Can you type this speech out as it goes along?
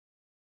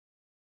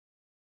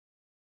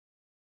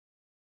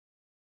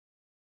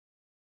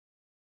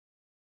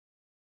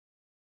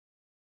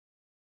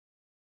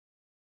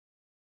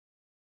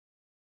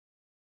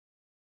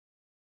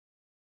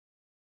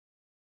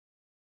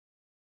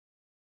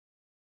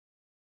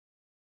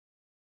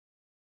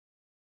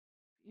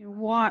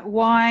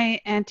Why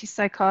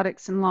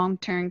antipsychotics in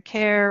long-term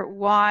care?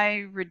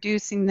 Why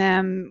reducing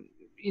them?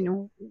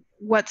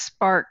 What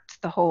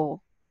sparked the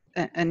whole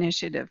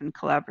initiative and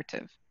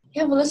collaborative?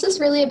 Yeah, well, this is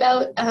really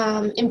about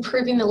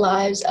improving the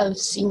lives of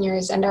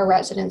seniors and our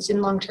residents in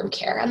long-term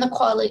care and the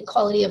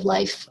quality of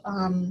life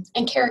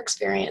and care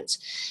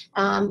experience.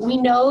 We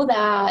know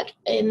that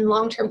in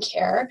long-term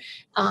care,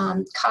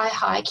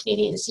 Kaye,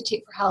 Canadian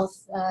Institute for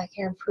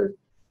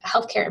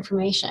Healthcare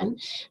Information,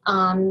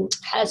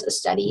 has a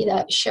study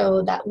that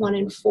showed that 1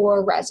 in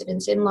 4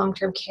 residents in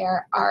long-term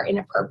care are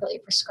inappropriately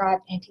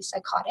prescribed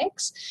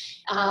antipsychotics.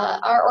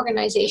 Our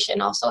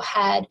organization also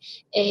had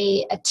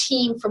a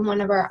team from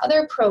one of our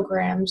other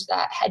programs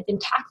that had been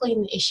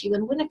tackling the issue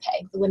in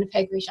Winnipeg, the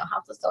Winnipeg Regional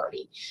Health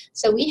Authority.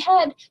 So we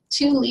had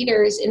 2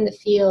 leaders in the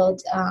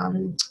field,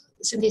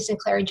 Cynthia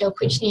Sinclair and Joe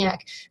Puchniak,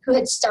 who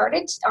had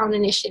started on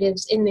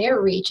initiatives in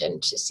their region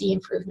to see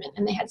improvement,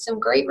 and they had some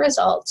great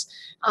results.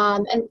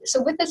 And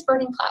so with this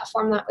burning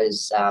platform that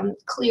was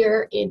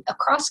clear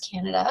across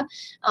Canada,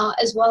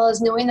 as well as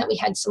knowing that we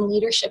had some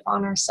leadership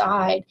on our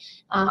side,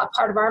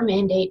 part of our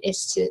mandate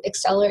is to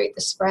accelerate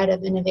the spread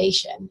of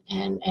innovation.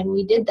 And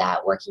we did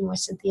that working with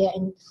Cynthia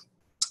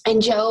and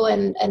Joe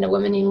and a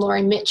woman named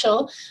Lauren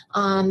Mitchell,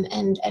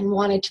 and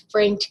wanted to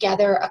bring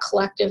together a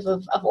collective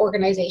of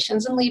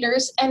organizations and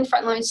leaders and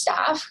frontline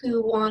staff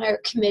who are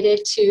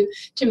committed to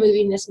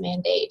moving this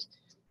mandate.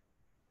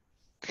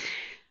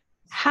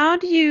 How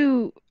do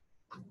you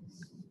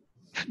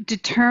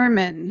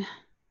determine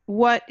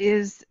what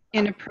is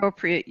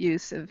inappropriate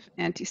use of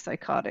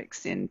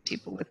antipsychotics in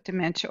people with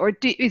dementia? Or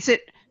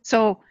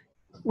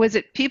was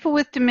it people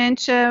with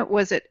dementia?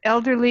 Was it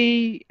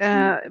elderly,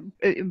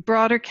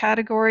 broader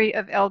category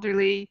of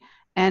elderly?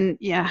 And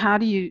yeah, how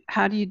do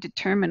you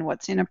determine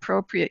what's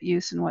inappropriate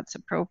use and what's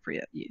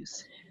appropriate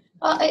use?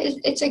 Well,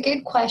 it's a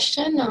good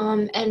question,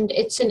 and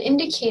it's an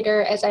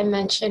indicator, as I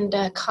mentioned,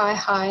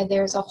 Kaye,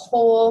 there's a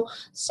whole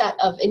set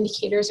of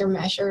indicators or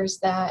measures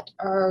that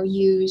are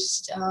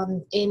used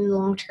in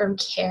long-term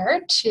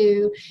care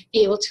to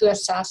be able to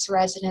assess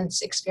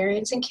residents'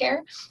 experience in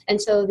care.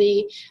 And so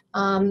the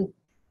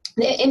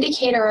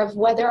indicator of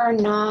whether or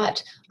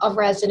not a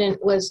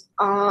resident was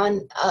on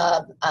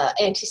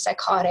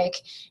antipsychotic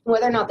and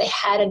whether or not they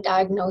had a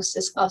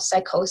diagnosis of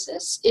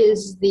psychosis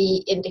is the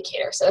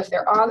indicator. So if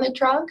they're on the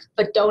drug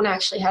but don't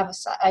actually have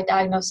a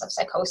diagnosis of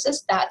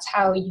psychosis, that's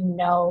how you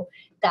know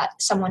that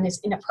someone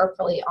is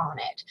inappropriately on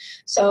it.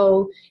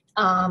 So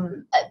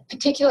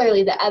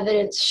particularly the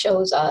evidence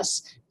shows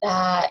us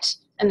that,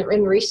 and the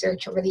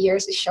research over the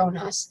years has shown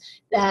us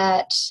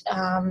that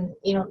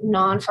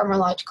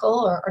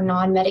non-pharmacological or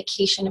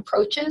non-medication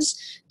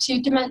approaches to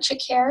dementia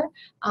care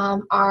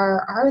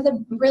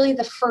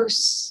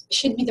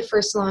should be the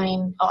first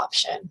line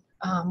option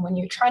when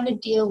you're trying to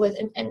deal with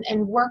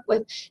and work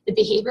with the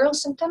behavioral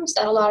symptoms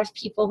that a lot of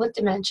people with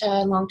dementia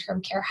and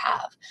long-term care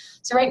have.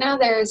 So right now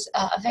there's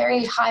a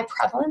very high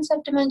prevalence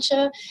of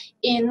dementia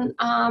in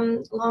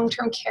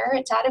long-term care.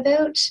 It's at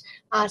about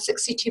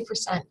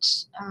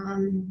 62%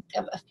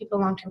 of people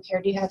in long-term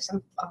care do have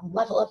some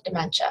level of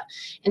dementia.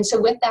 And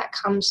so with that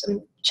comes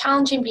some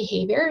challenging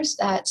behaviors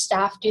that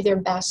staff do their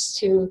best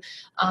to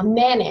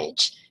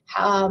manage.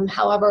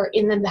 However,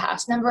 in the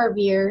past number of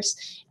years,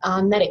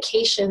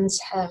 medications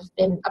have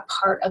been a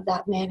part of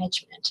that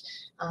management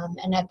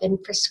and have been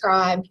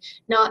prescribed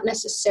not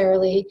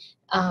necessarily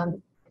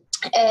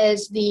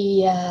as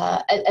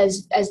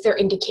they're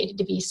indicated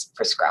to be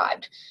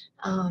prescribed.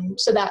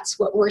 So that's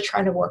what we're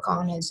trying to work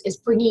on is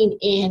bringing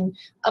in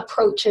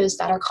approaches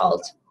that are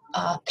called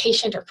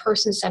patient or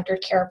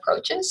person-centered care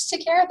approaches to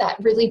care that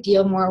really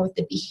deal more with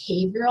the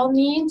behavioral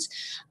needs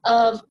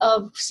of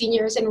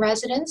seniors and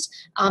residents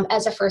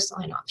as a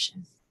first-line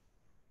option.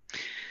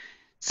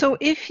 So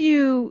if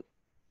you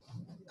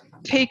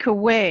take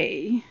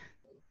away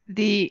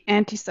the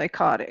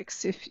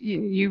antipsychotics, if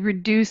you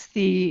reduce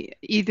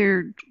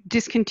either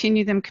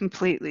discontinue them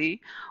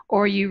completely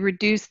or you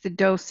reduce the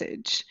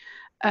dosage,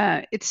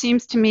 it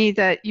seems to me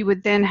that you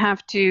would then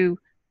have to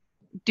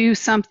do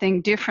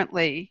something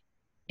differently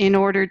in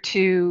order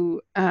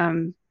to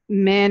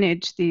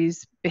manage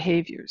these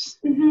behaviors.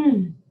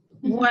 Mm-hmm.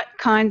 What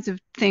kinds of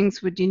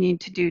things would you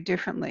need to do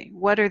differently?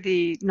 What are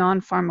the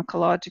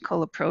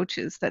non-pharmacological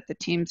approaches that the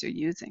teams are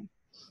using?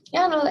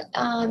 Yeah,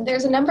 no,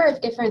 there's a number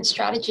of different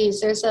strategies.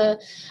 There's a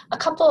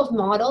couple of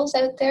models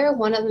out there.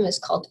 One of them is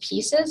called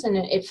PIECES, and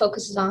it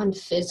focuses on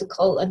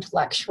physical,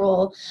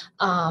 intellectual,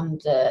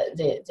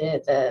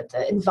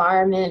 the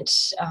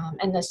environment,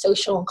 and the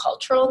social and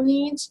cultural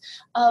needs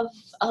of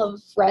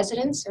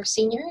residents or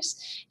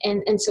seniors.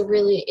 And so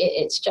really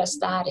it's just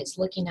that. It's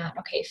looking at,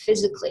 okay,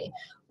 physically,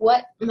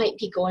 what might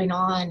be going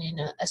on in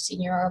a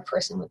senior or a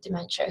person with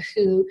dementia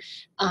who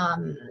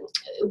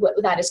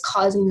that is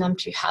causing them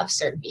to have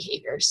certain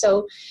behaviors.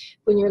 So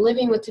when you're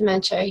living with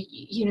dementia,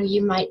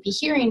 you might be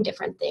hearing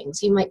different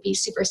things. You might be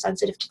super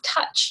sensitive to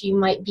touch. You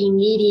might be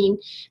needing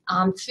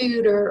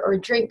food or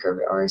drink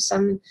or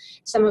some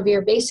of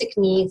your basic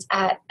needs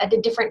at a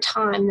different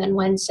time than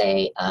when,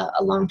 say,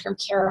 a long-term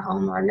care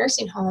home or a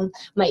nursing home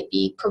might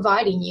be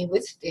providing you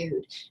with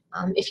food.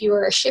 If you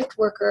were a shift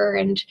worker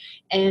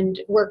and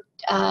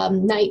worked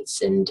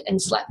nights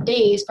and slept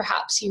days,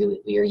 perhaps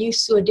you're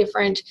used to a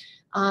different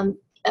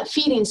a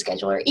feeding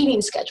schedule or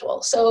eating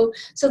schedule. So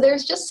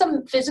there's just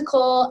some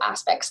physical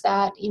aspects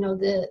that,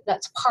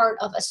 that's part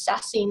of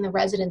assessing the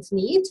resident's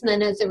needs. And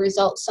then as a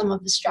result, some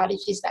of the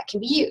strategies that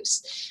can be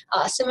used.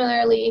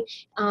 Similarly,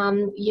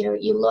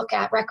 you look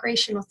at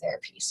recreational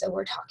therapy. So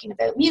we're talking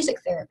about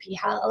music therapy,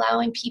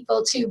 allowing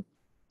people to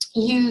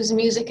use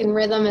music and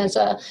rhythm as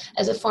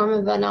a form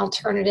of an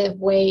alternative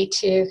way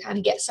to kind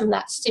of get some of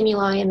that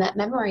stimuli and that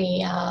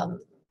memory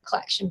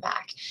collection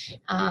back.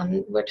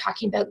 We're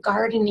talking about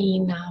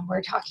gardening.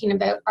 We're talking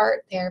about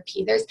art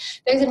therapy. There's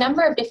a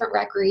number of different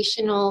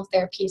recreational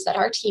therapies that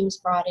our teams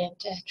brought in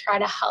to try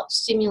to help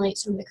stimulate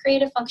some of the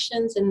creative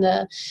functions and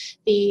the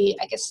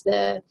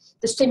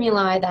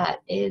stimuli that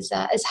is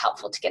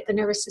helpful to get the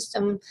nervous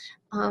system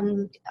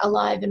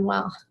alive and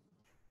well.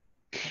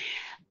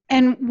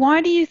 And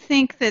why do you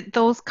think that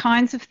those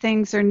kinds of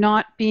things are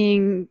not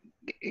being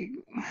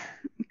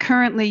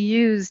currently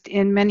used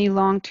in many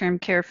long-term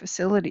care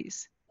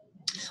facilities?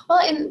 Well,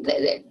 and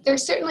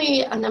there's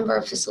certainly a number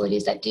of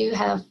facilities that do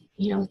have,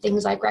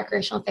 things like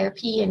recreational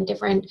therapy and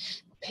different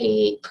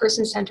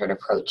person-centered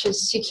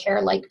approaches to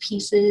care, like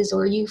pieces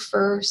or you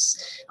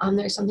first.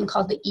 There's something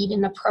called the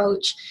Eden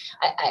approach.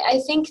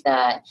 I think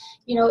that,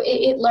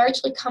 it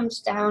largely comes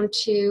down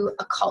to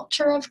a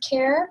culture of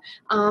care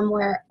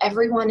where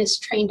everyone is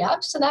trained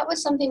up. So that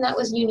was something that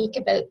was unique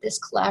about this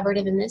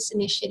collaborative and this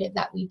initiative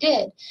that we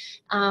did,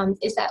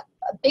 is that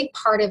a big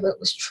part of it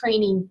was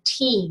training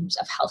teams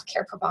of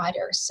healthcare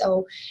providers.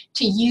 So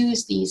to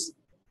use these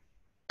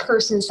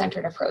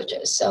person-centered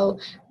approaches. So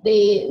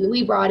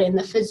we brought in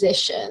the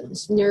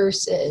physicians,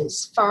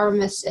 nurses,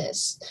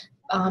 pharmacists,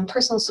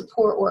 personal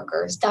support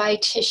workers,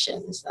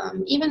 dietitians,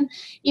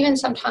 even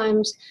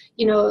sometimes,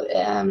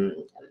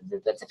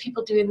 the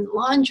people doing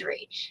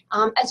laundry.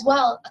 As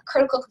well, a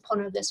critical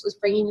component of this was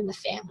bringing in the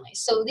family.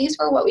 So these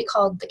were what we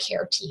called the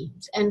care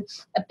teams. And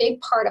a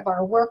big part of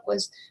our work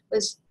was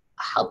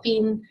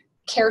helping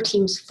care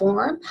teams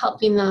form,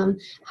 helping them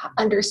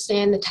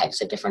understand the types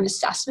of different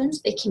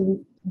assessments they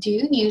can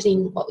do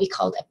using what we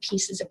called a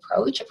pieces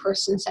approach, a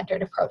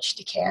person-centered approach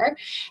to care,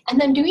 and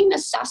then doing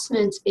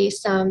assessments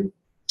based on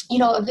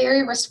a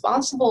very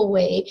responsible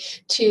way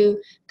to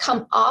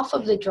come off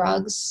of the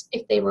drugs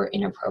if they were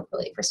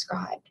inappropriately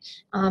prescribed.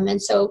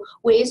 And so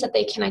ways that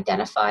they can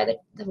identify the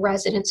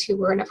residents who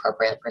were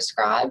inappropriately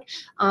prescribed,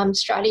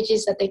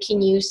 strategies that they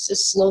can use to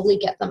slowly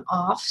get them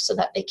off so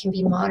that they can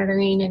be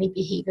monitoring any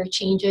behavior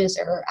changes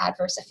or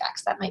adverse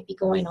effects that might be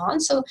going on.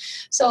 So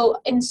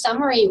in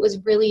summary, it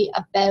was really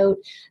about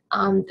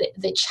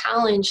the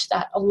challenge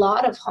that a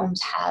lot of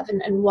homes have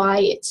and why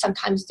it's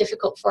sometimes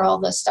difficult for all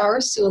the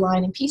stars to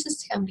align and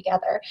pieces to come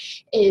together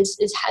is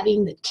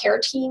having the care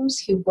teams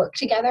who work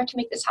together to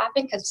make this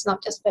happen, because it's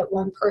not just about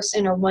one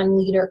person or one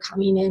leader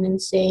coming in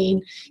and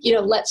saying,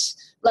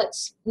 let's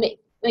make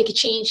a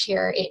change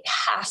here. It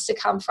has to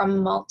come from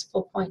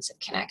multiple points of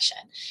connection.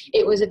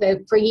 It was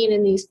about bringing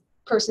in these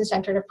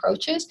person-centered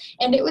approaches,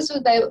 and it was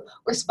about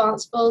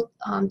responsible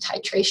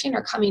titration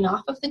or coming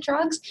off of the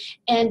drugs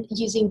and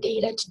using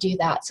data to do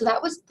that. So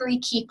that was 3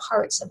 key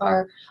parts of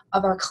our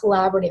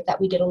collaborative that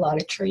we did a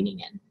lot of training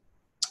in.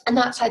 And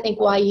that's, I think,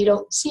 why you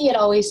don't see it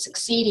always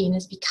succeeding,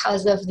 is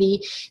because of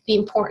the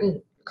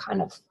important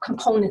kind of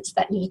components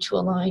that need to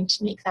align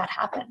to make that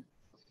happen.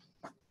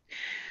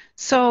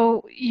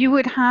 So you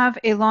would have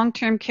a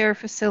long-term care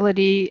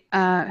facility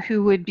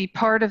who would be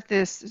part of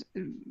this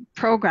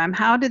program.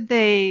 How did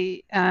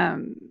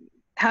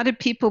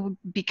people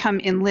become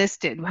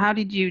enlisted? How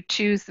did you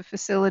choose the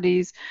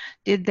facilities?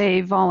 Did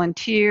they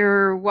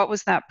volunteer? What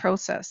was that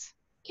process?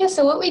 Yeah,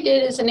 so what we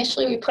did is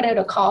initially we put out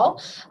a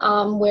call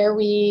where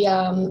we,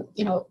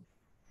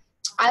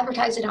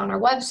 advertised it on our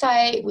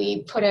website.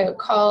 We put out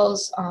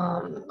calls,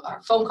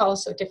 our phone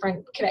calls, so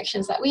different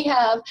connections that we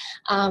have.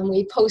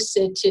 We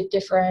posted to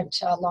different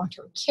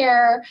long-term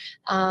care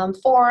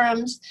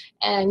forums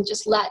and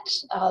just let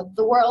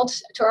the world,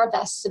 to our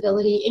best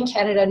ability in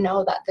Canada,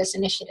 know that this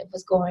initiative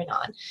was going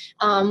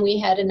on. We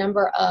had a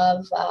number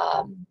of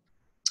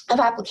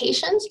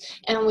applications,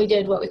 and we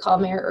did what we call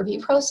a merit review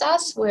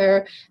process,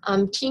 where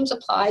teams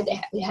applied.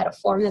 They had a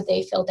form that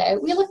they filled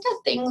out. We looked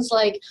at things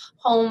like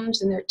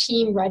homes and their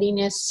team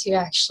readiness to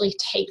actually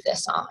take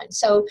this on.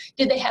 So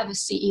did they have a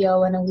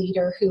CEO and a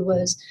leader who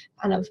was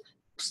kind of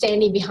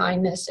standing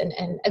behind this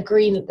and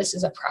agreeing that this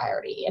is a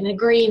priority, and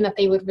agreeing that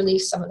they would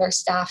release some of their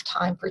staff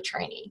time for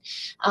training.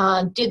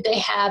 Did they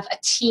have a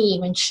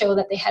team and show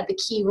that they had the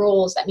key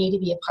roles that need to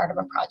be a part of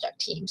a project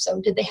team? So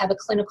did they have a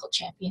clinical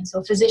champion, so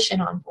a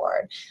physician on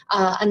board,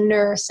 a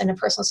nurse and a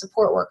personal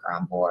support worker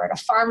on board, a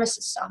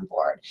pharmacist on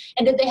board?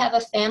 And did they have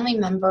a family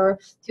member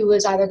who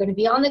was either going to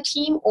be on the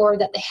team or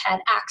that they had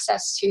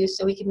access to,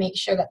 so we could make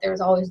sure that there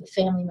was always the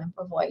family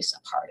member voice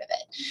a part of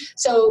it?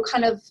 So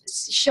kind of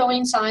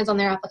showing signs on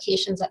their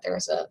applications that there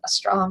was a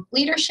strong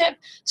leadership,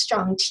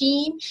 strong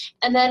team,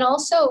 and then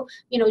also,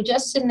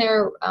 just in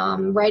their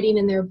writing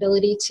and their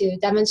ability to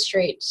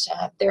demonstrate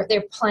their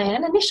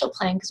initial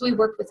plan, because we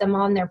worked with them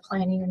on their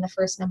planning in the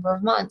first number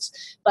of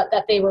months, but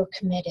that they were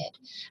committed.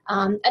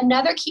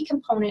 Another key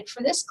component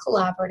for this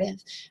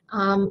collaborative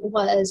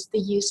was the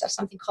use of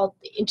something called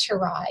the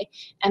Inter-I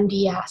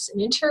MDS.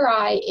 And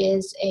Inter-I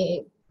is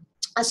a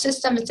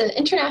system. It's an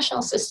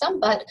international system,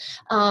 but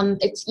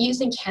it's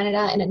used in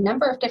Canada in a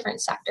number of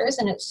different sectors,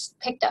 and it's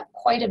picked up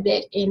quite a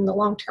bit in the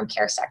long-term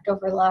care sector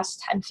over the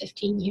last 10,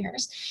 15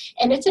 years.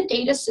 And it's a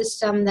data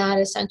system that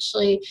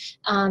essentially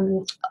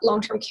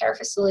long-term care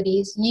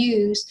facilities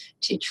use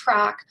to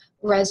track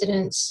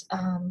residents'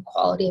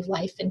 quality of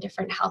life and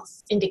different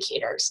health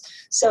indicators.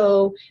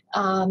 So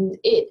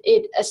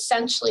it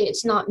essentially,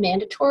 it's not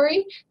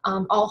mandatory.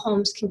 All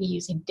homes can be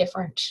using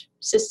different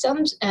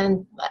systems,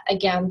 and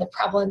again, the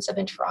prevalence of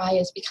Inter-I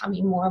is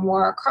becoming more and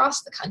more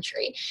across the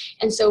country.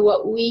 And so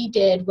what we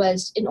did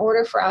was, in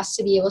order for us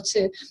to be able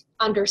to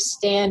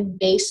understand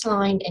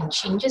baseline and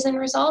changes in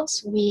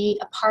results, a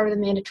part of the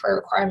mandatory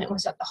requirement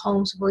was that the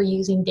homes were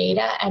using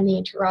data and the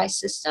Inter-I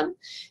system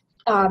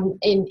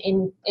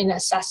in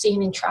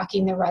assessing and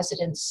tracking the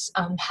residents'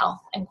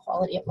 health and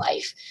quality of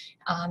life.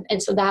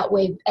 And so that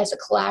way, as a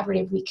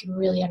collaborative, we can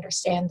really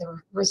understand the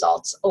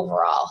results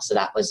overall. So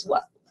that was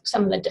what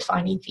some of the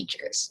defining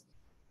features.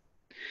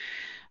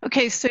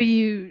 Okay, so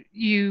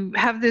you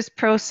have this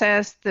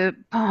process, the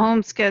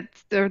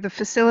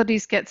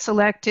facilities get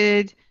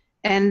selected,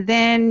 and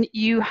then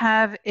you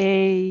have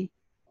a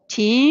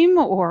team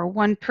or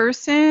one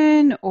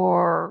person,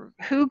 or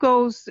who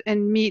goes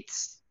and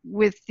meets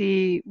with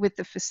the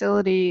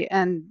facility,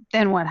 and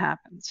then what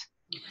happens?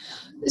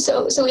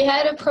 So we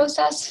had a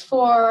process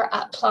for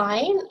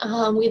applying.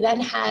 We then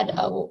had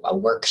a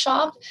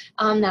workshop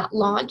that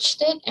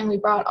launched it, and we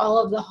brought all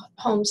of the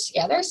homes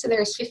together. So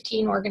there's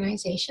 15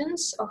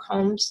 organizations or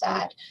homes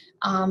that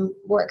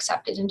were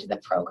accepted into the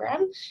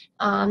program.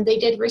 They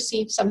did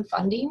receive some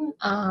funding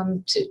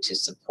to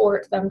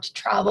support them to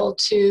travel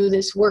to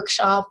this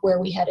workshop, where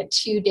we had a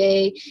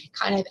 2-day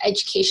kind of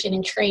education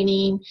and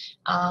training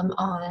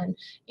on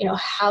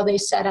how they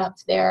set up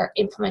their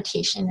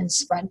implementation and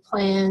spread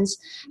plans,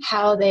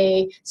 how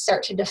they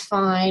start to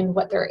define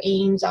what their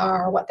aims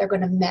are, what they're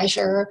going to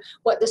measure,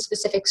 what the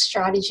specific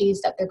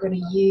strategies that they're going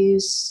to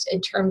use in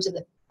terms of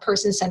the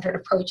person-centered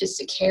approaches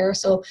to care.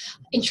 So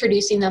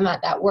introducing them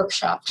at that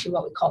workshop to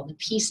what we call the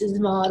pieces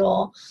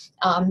model.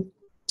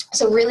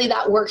 So really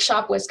that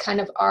workshop was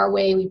kind of our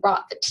way. We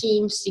brought the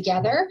teams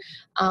together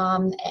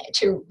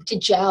to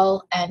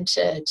gel and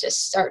to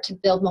start to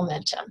build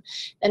momentum.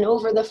 And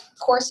over the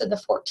course of the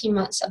 14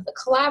 months of the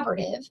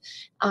collaborative,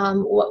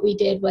 what we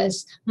did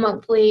was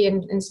monthly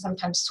and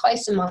sometimes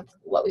twice a month,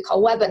 what we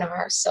call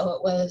webinars. So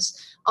it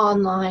was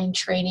online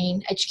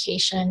training,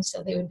 education.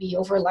 So they would be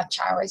over lunch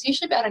hours,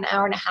 usually about an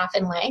hour and a half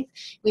in length.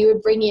 We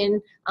would bring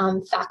in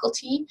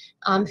faculty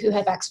who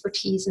have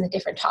expertise in the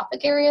different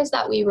topic areas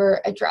that we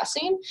were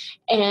addressing,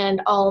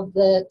 and all of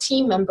the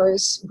team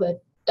members would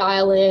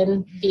dial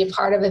in, be a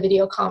part of a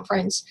video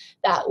conference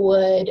that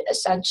would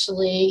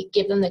essentially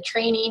give them the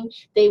training.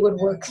 They would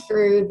work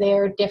through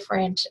their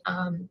different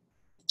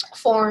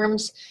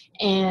forms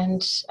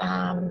and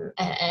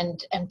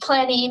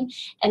planning.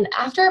 And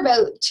after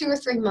about 2 or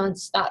 3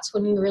 months, that's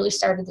when we really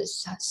started to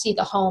see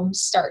the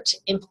homes start to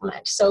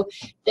implement. So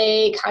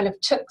they kind of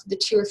took the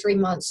 2 or 3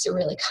 months to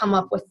really come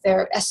up with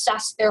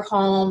assess their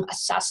home,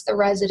 assess the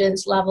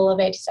residents' level of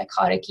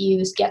antipsychotic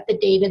use, get the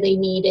data they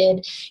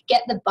needed,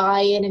 get the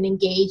buy-in and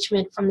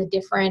engagement from the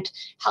different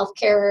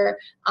healthcare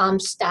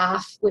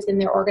staff within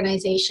their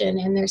organization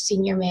and their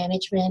senior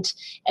management,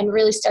 and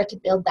really start to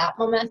build that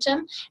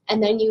momentum.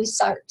 And then you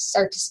start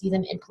to see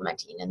them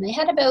implementing. And they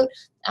had about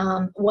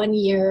 1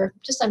 year,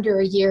 just under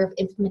a year of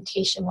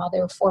implementation while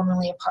they were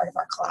formally a part of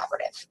our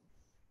collaborative.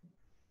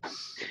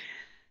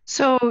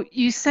 So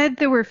you said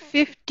there were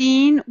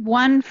 15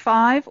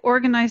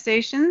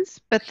 organizations,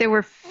 but there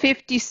were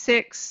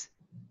 56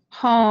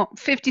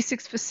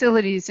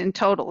 facilities in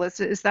total.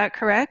 Is that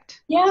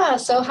correct? Yeah,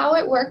 so how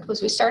it worked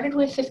was we started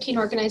with 15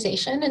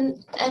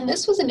 organizations, and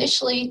this was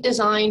initially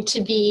designed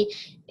to be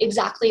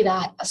exactly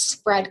that, a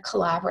spread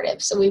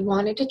collaborative. So we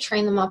wanted to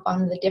train them up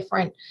on the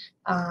different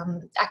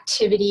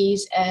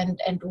activities and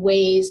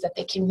ways that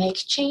they can make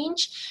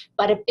change.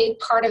 But a big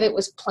part of it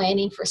was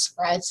planning for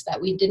spreads, that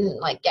we didn't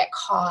get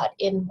caught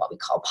in what we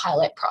call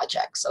pilot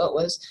projects. So it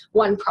was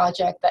one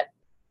project that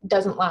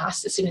doesn't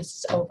last as soon as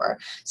it's over.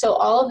 So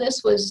all of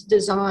this was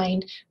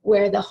designed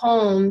where the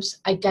homes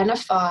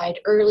identified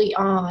early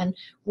on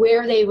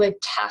where they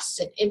would test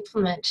and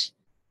implement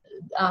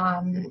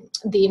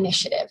the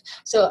initiative.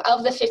 So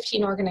of the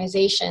 15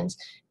 organizations,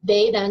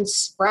 they then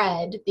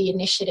spread the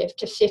initiative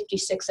to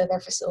 56 of their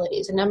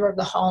facilities. A number of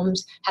the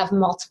homes have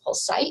multiple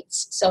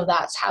sites, so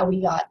that's how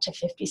we got to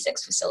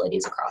 56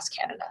 facilities across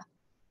Canada.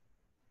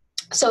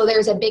 So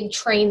there's a big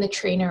train the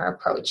trainer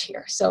approach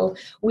here. So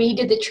we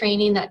did the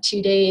training, that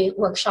 2-day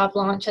workshop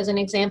launch as an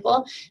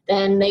example.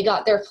 Then they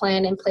got their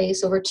plan in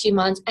place over 2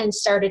 months and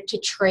started to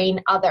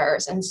train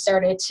others and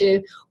started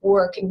to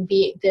work and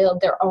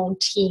build their own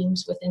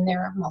teams within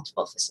their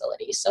multiple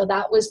facilities. So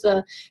that was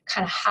the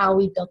kind of how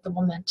we built the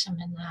momentum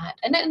in that.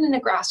 And then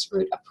a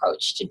grassroots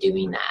approach to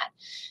doing that.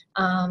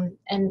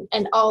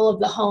 And all of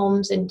the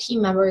homes and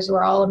team members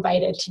were all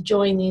invited to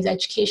join these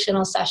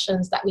educational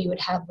sessions that we would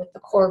have with the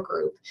core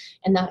group,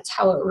 and that's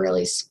how it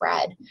really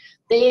spread.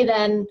 They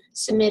then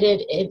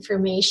submitted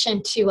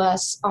information to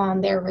us on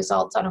their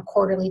results on a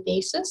quarterly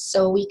basis,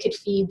 so we could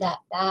feed that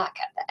back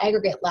at the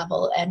aggregate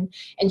level and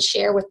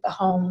share with the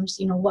homes,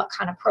 you know, what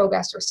kind of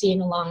progress we're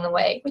seeing along the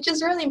way, which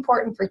is really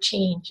important for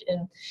change,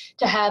 and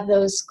to have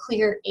those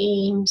clear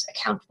aims,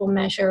 accountable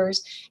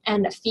measures,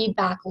 and a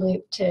feedback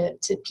loop to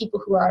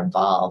people who are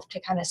involved to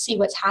kind of see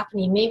what's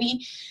happening.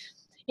 Maybe,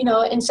 you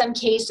know, in some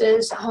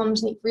cases,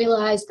 homes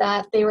realized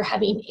that they were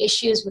having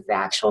issues with the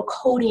actual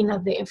coding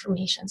of the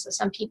information. So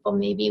some people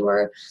maybe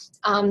were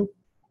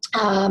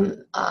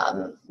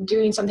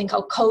doing something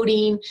called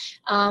coding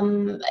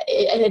in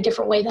a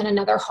different way than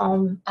another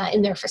home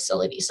in their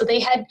facility. So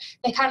they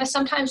kind of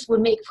sometimes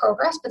would make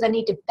progress, but then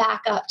need to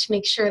back up to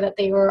make sure that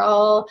they were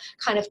all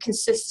kind of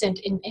consistent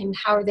in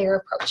how they're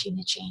approaching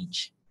the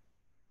change.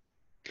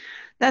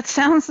 That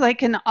sounds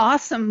like an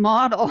awesome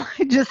model.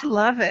 I just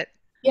love it.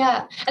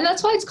 Yeah, and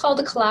that's why it's called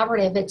a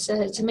collaborative. It's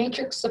a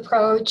matrix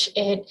approach.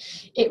 It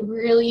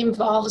really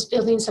involves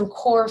building some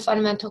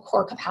fundamental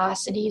core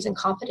capacities and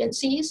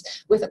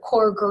competencies with a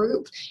core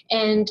group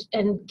and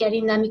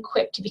getting them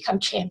equipped to become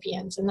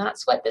champions. And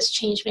that's what this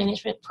change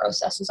management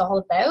process is all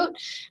about.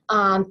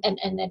 And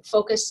then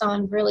focus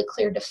on really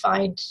clear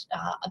defined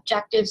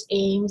objectives,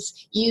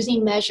 aims,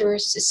 using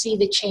measures to see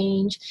the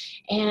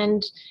change.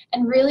 And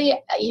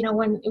really, you know,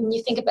 when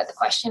you think about the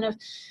question of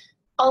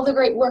all the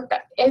great work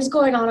that is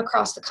going on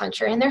across the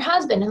country. And there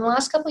has been, in the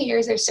last couple of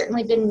years, there's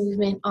certainly been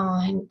movement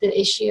on the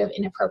issue of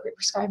inappropriate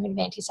prescribing of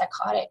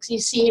antipsychotics. You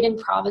see it in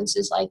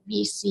provinces like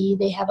BC.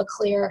 They have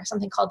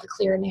something called the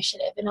CLEAR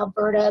Initiative. In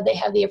Alberta, they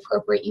have the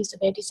appropriate use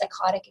of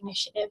antipsychotic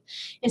initiative.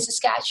 In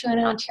Saskatchewan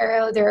and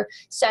Ontario, they're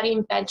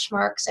setting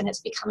benchmarks, and it's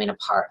becoming a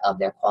part of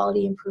their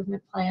quality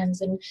improvement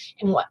plans and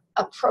what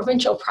a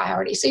provincial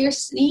priority. So you're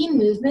seeing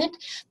movement,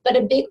 but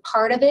a big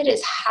part of it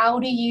is how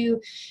do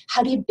you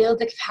build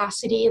the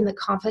capacity and the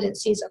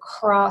competencies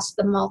across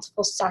the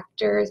multiple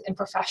sectors and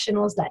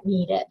professionals that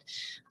need it.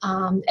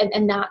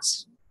 And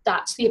that's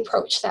the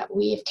approach that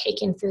we have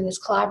taken through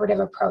this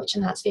collaborative approach,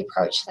 and that's the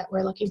approach that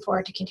we're looking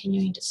forward to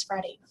continuing to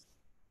spreading.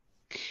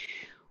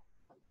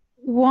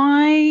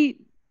 Why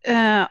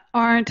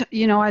aren't,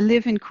 you know, I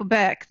live in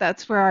Quebec,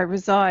 that's where I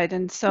reside,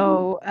 and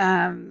so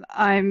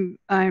I'm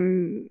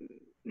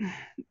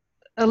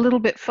a little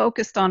bit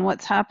focused on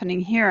what's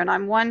happening here, and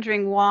I'm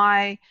wondering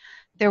why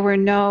there were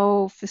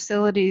no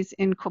facilities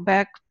in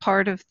Quebec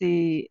part of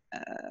the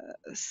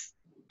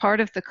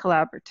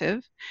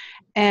collaborative.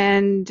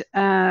 And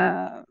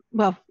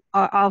well,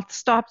 I'll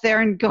stop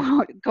there and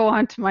go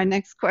on to my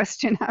next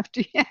question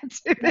after you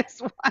answer this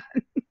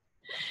one.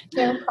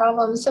 No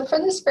problem. So for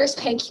this first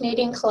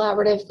Pan-Canadian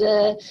collaborative,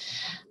 the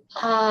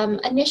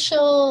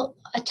initial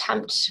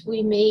attempt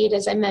we made,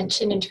 as I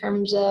mentioned, in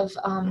terms of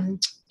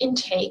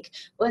intake,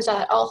 was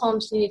that all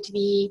homes needed to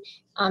be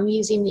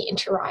using the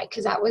Interride,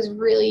 because that was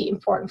really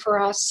important for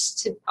us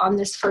to, on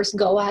this first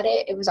go at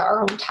it. It was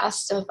our own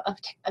test of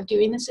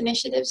doing this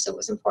initiative, so it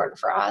was important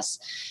for us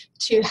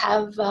to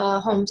have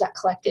homes that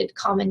collected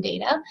common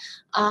data.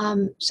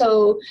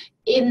 So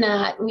in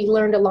that, we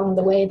learned along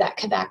the way that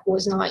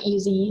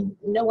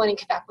no one in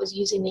Quebec was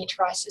using the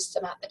Interride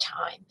system at the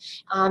time.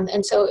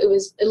 And so it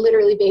was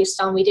literally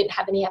based on, we didn't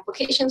have any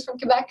applications from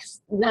Quebec.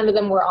 None of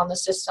them were on the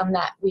system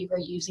that we were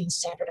using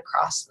standard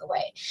across the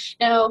way.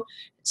 Now,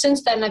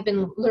 since then, I've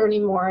been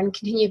learning more and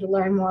continue to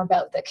learn more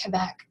about the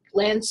Quebec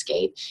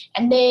landscape,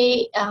 and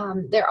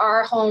there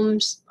are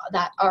homes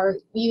that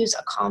use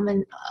a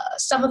common.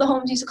 Some of the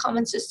homes use a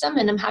common system,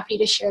 and I'm happy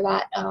to share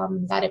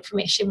that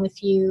information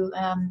with you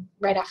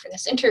right after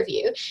this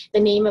interview. The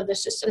name of the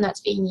system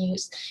that's being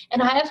used,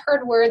 and I have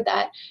heard word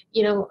that,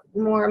 you know,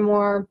 more and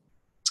more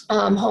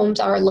homes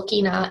are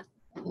looking at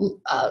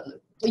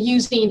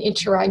using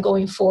Interride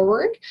going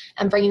forward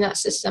and bringing that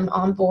system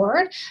on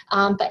board.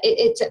 But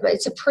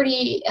it's a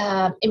pretty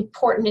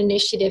important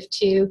initiative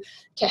to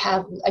to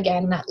have,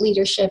 again, that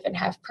leadership and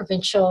have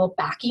provincial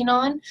backing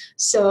on.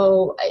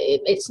 So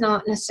it's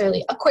not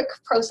necessarily a quick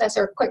process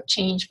or a quick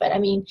change, but I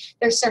mean,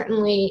 there's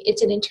certainly,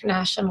 it's an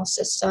international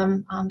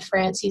system.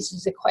 France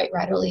uses it quite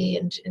readily.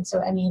 And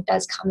so, I mean, it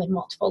does come in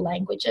multiple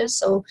languages.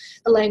 So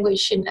the language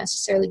shouldn't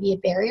necessarily be a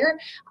barrier.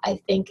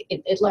 I think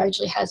it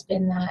largely has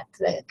been that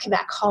the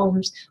Quebec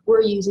homes,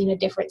 we're using a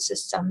different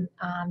system.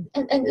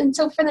 And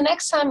so for the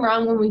next time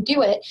around when we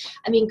do it,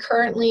 I mean,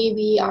 currently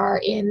we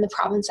are in the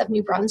province of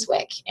New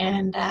Brunswick,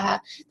 and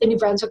the New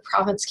Brunswick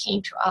province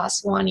came to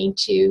us wanting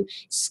to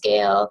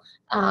scale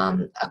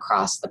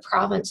across the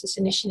province this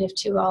initiative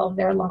to all of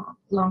their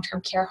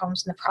long-term care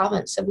homes in the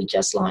province. So we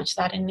just launched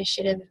that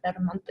initiative about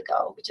a month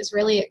ago, which is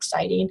really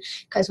exciting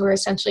because we're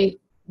essentially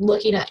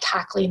looking at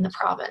tackling the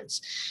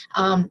province.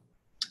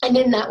 And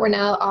in that, we're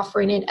now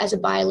offering it as a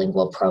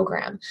bilingual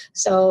program.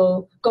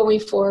 So going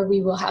forward,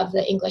 we will have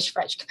the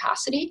English-French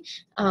capacity.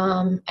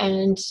 And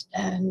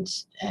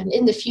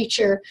in the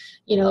future,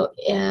 you know,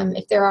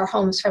 if there are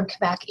homes from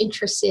Quebec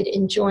interested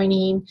in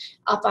joining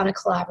up on a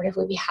collaborative,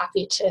 we'd be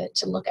happy to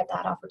look at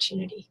that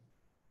opportunity.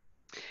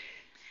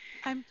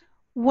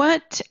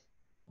 What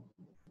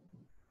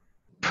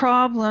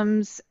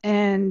problems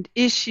and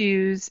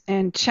issues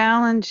and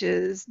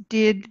challenges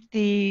did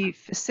the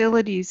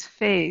facilities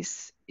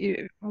face?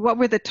 What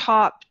were the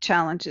top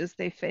challenges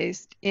they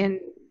faced in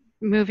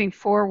moving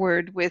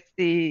forward with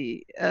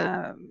the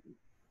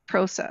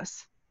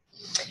process?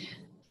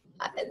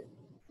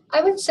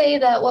 I would say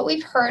that what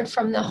we've heard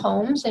from the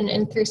homes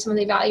and through some of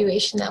the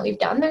evaluation that we've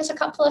done, there's a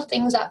couple of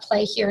things at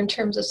play here in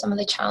terms of some of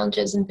the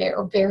challenges and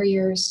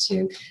barriers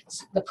to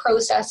the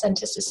process and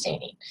to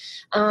sustaining.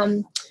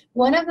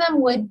 One of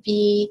them would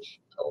be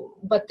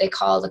what they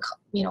call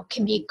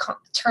can be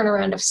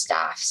turnaround of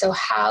staff. So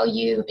how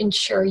you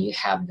ensure you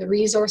have the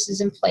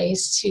resources in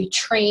place to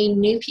train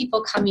new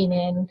people coming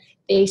in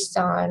based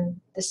on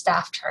the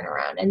staff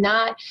turnaround. And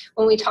that,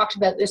 when we talked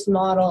about this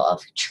model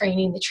of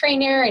training the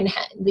trainer and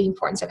the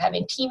importance of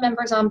having team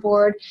members on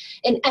board,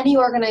 in any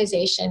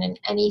organization, in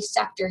any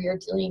sector you're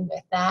dealing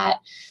with, that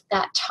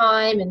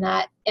time and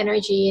that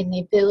energy and the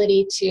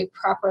ability to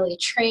properly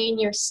train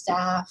your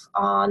staff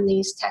on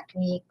these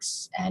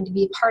techniques and to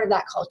be part of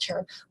that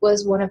culture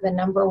was one of the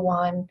number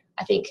one,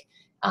 I think,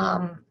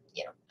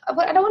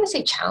 I don't want to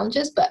say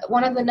challenges, but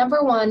one of the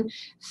number one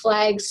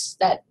flags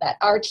that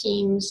our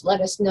teams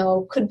let us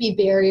know could be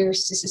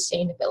barriers to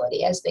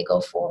sustainability as they go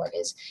forward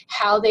is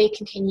how they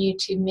continue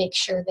to make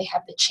sure they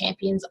have the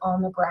champions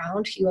on the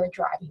ground who are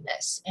driving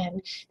this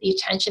and the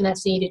attention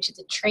that's needed to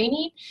the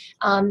training.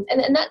 And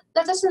that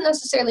doesn't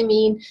necessarily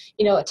mean,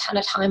 a ton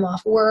of time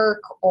off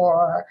work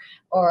or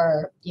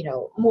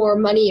more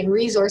money and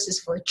resources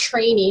for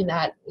training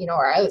that,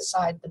 are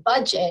outside the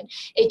budget.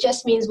 It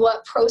just means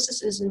what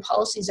processes and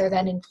policies are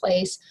then in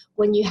place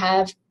when you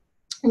have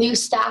new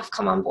staff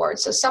come on board.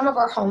 So some of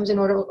our homes, in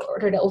order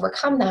to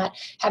overcome that,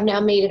 have now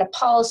made it a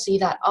policy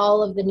that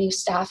all of the new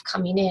staff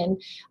coming in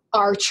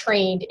are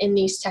trained in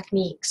these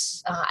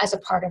techniques as a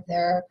part of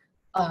their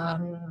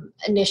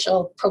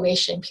initial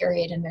probation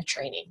period in their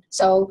training.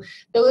 So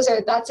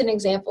that's an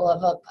example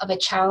of a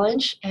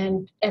challenge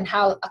and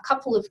how a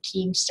couple of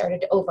teams started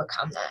to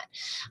overcome that.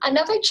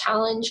 Another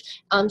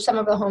challenge some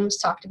of the homes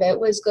talked about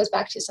goes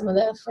back to some of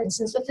for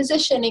instance, the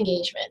physician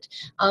engagement,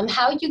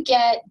 how you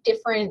get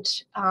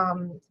different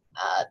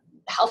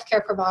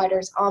healthcare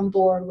providers on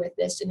board with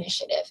this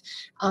initiative,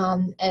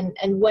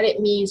 and what it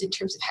means in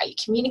terms of how you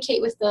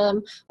communicate with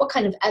them, what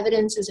kind of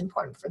evidence is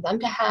important for them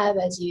to have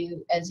as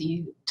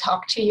you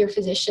talk to your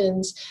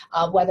physicians,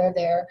 whether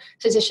they're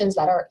physicians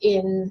that are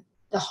in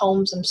the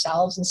homes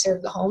themselves and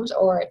serve the homes,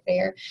 or if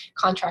they're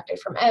contracted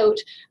from out.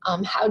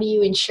 How do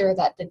you ensure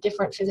that the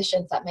different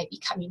physicians that might be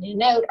coming in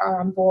and out are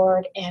on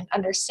board and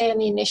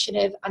understand the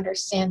initiative,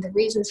 understand the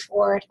reasons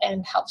for it,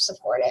 and help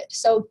support it?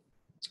 So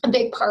a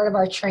big part of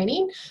our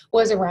training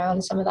was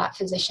around some of that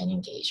physician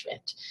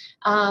engagement.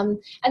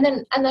 And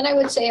then I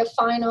would say a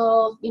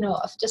final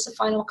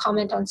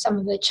comment on some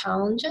of the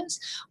challenges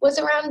was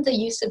around the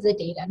use of the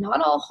data.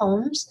 Not all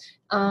homes,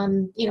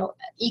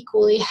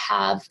 equally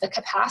have the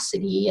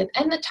capacity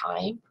and the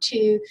time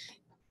to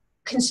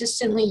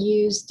consistently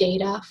use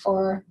data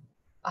for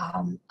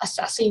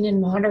assessing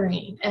and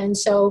monitoring. And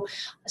so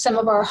some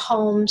of our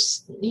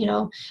homes,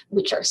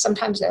 which are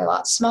sometimes they're a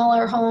lot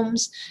smaller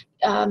homes,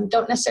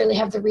 don't necessarily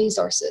have the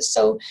resources.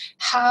 So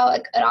how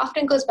it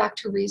often goes back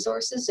to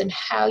resources and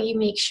how you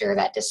make sure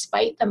that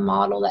despite the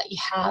model that you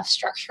have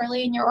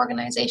structurally in your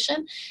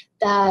organization,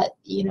 that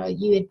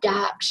you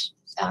adapt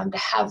to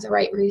have the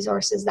right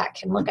resources that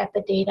can look at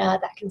the data,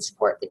 that can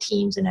support the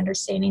teams in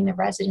understanding the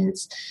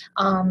residents'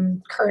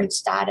 current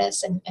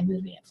status and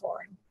moving it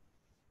forward.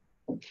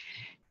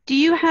 Do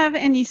you have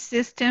any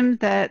system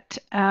that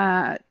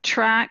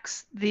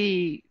tracks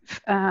the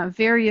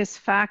various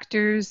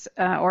factors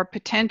or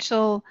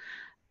potential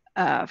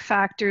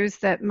factors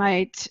that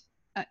might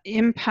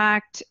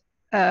impact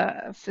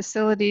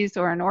facilities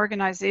or an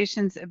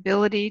organization's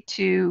ability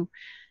to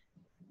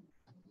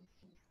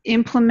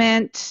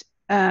implement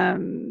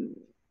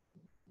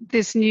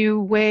this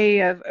new way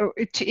of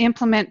to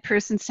implement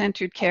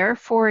person-centered care.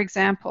 For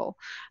example,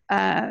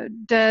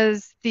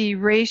 does the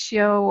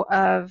ratio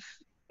of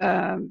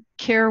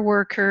care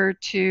worker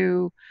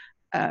to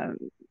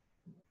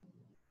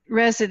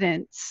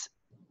residents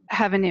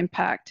have an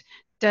impact?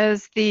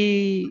 Does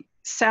the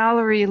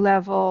salary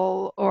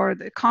level or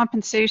the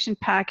compensation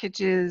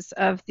packages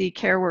of the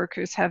care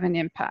workers have an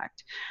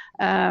impact?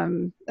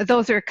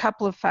 Those are a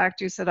couple of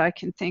factors that I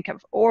can think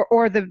of,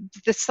 or the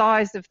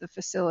size of the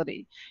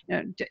facility. You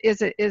know,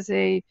 is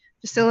a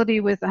facility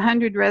with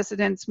 100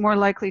 residents more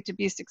likely to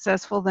be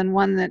successful than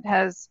one that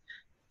has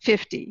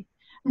 50?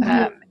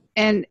 Mm-hmm.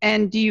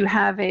 And do you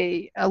have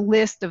a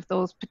list of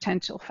those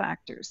potential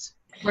factors,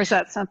 or is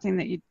that something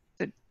that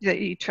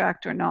you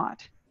tracked or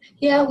not?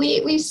 Yeah,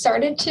 we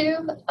started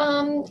to,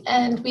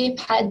 and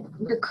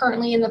we're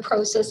currently in the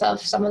process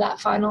of some of that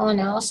final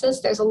analysis.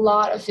 There's a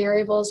lot of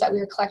variables that we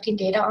were collecting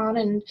data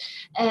on,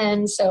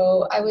 and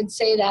so I would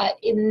say that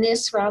in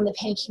this round, the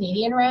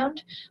Pan-Canadian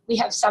round, we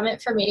have some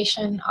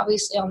information,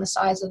 obviously, on the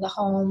size of the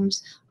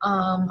homes,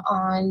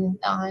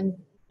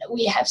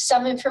 we have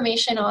some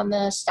information on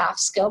the staff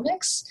skill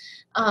mix.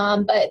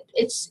 But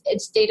it's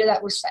data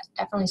that we're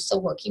definitely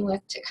still working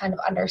with to kind of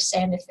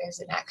understand if there's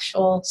an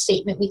actual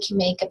statement we can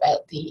make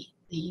about the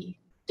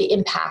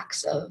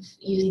impacts of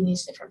using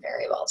these different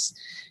variables.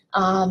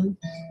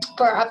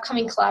 For our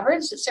upcoming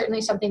collaboratives, it's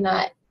certainly something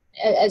that,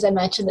 as I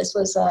mentioned,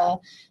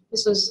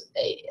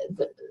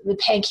 the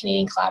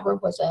Pan-Canadian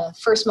Collaborative was a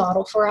first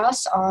model for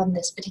us on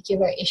this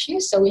particular issue.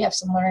 So we have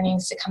some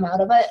learnings to come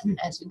out of it. And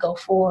as we go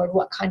forward,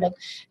 what kind of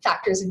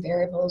factors and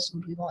variables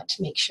would we want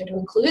to make sure to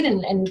include?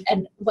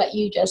 And what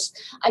you just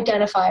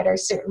identified are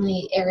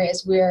certainly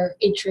areas we're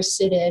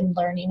interested in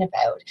learning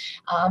about.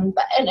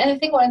 And I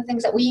think one of the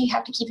things that we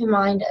have to keep in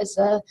mind as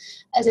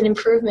an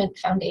improvement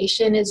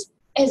foundation is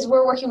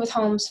we're working with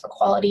homes for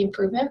quality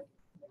improvement.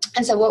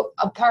 And so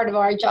a part of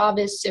our job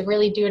is to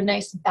really do a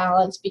nice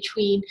balance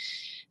between,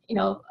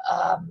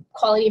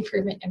 quality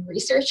improvement and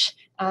research,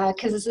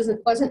 because this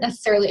wasn't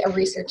necessarily a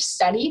research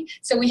study.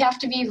 So we have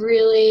to be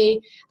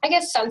really,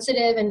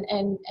 sensitive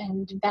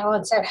and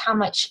balance out how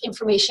much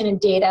information and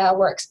data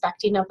we're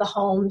expecting of the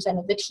homes and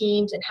of the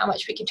teams, and how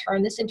much we can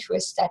turn this into a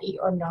study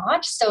or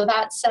not. So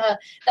that's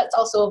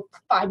also a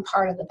fine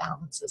part of the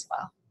balance as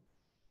well.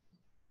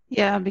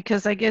 Yeah,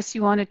 because I guess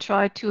you want to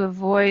try to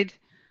avoid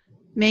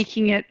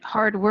making it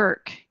hard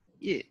work.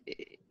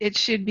 It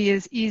should be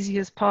as easy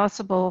as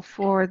possible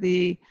for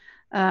the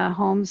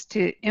homes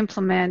to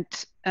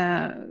implement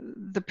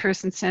the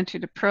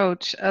person-centered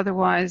approach.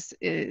 Otherwise,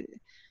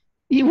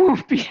 you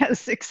won't be as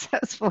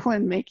successful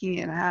in making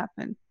it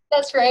happen.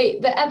 That's right.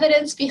 The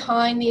evidence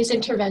behind these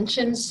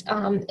interventions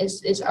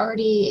is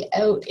already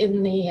out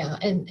in the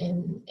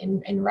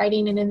in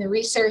writing and in the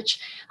research,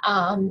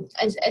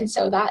 and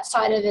so that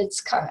side of it's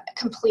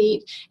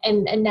complete.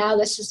 And now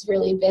this has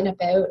really been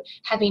about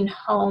having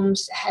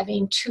homes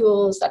having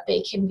tools that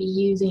they can be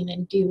using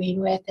and doing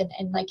with,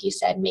 and like you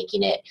said,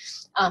 making it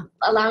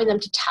allowing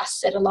them to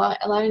test it a lot,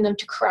 allowing them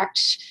to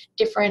correct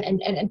different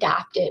and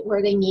adapt it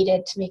where they need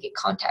it to make it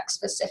context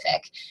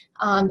specific.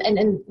 And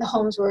the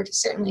homes were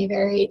certainly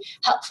very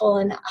helpful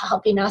in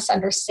helping us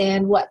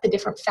understand what the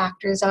different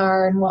factors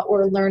are and what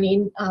we're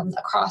learning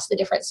across the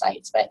different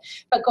sites.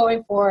 But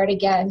going forward,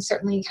 again,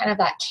 certainly kind of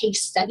that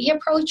case study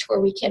approach where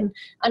we can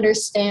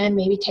understand,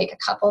 maybe take a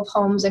couple of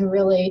homes and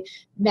really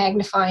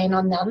magnifying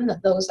on them,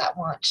 that those that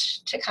want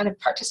to kind of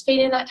participate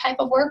in that type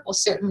of work will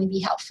certainly be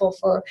helpful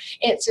for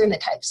answering the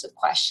types of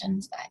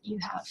questions that you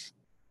have.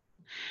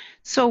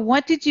 So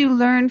what did you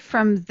learn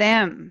from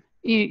them?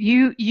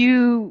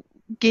 You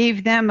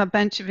gave them a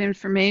bunch of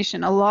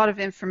information, a lot of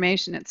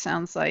information, it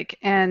sounds like,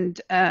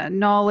 and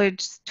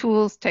knowledge,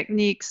 tools,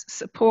 techniques,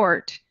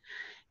 support.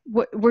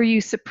 Were you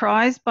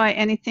surprised by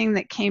anything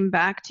that came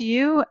back to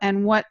you?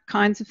 And what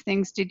kinds of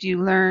things did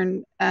you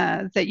learn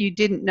that you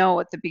didn't know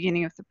at the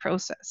beginning of the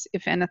process,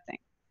 if anything?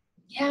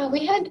 Yeah,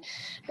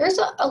 there's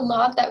a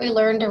lot that we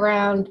learned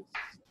around,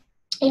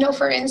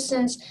 for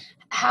instance,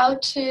 how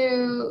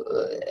to,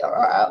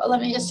 or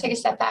let me just take a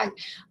step back.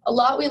 A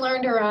lot we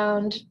learned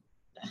around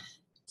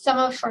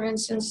for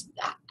instance,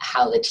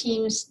 how the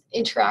teams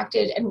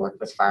interacted and worked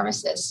with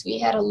pharmacists. We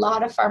had a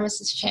lot of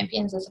pharmacist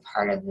champions as a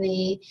part of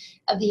the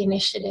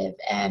initiative,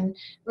 and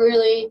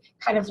really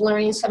kind of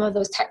learning some of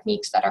those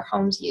techniques that our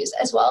homes use,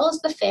 as well as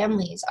the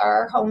families.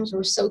 Our homes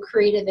were so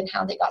creative in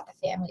how they got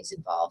the families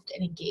involved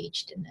and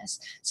engaged in this.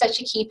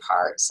 Such a key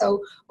part.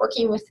 So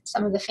working with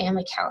some of the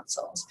family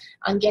councils,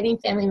 getting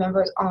family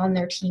members on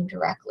their team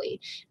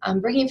directly,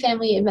 bringing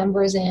family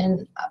members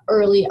in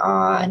early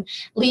on,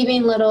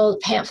 leaving little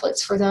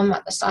pamphlets for them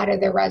at the side of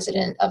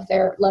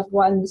their loved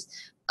one's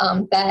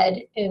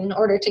bed in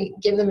order to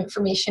give them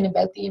information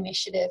about the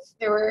initiative.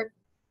 There were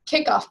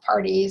kickoff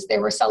parties,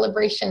 there were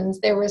celebrations,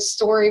 there was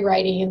story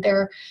writing,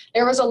 there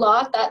was a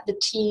lot that the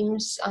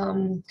teams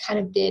kind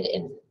of did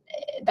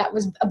that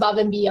was above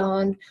and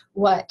beyond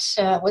what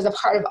was a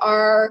part of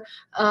our,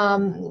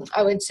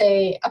 I would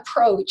say,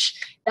 approach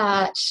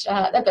that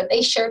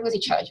they shared with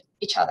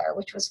each other,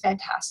 which was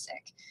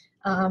fantastic.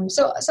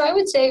 So I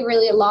would say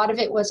really a lot of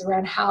it was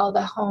around how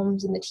the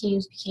homes and the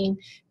teams became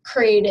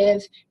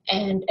creative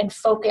and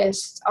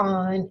focused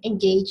on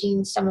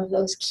engaging some of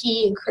those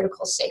key and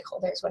critical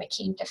stakeholders when it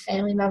came to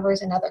family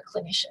members and other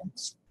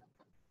clinicians.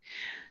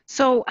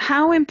 So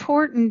how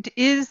important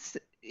is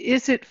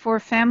it for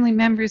family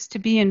members to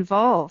be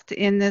involved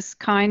in this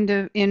kind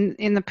of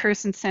in the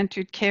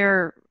person-centered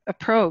care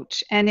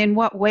approach, and in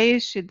what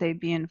ways should they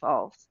be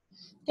involved?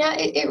 Yeah,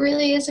 it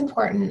really is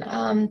important.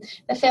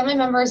 The family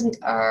members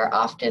are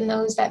often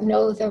those that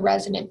know the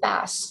resident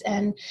best,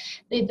 and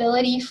the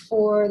ability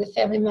for the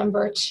family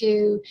member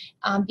to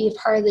be a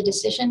part of the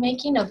decision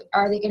making of,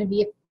 are they going to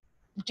be,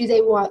 do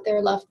they want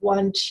their loved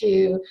one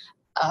to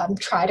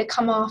try to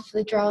come off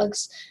the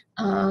drugs?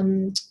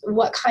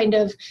 What kind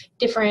of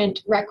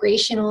different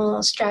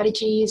recreational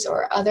strategies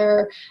or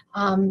other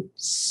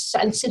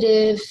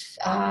sensitive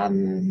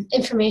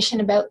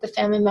information about the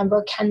family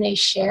member can they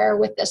share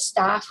with the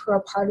staff who are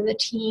part of the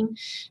team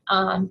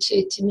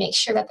to make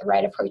sure that the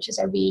right approaches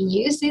are being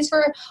used. These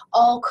were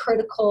all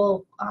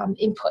critical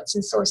inputs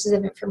and sources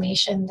of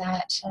information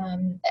that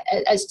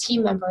as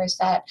team members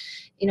that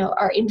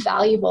are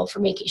invaluable for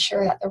making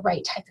sure that the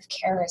right type of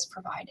care is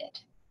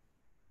provided.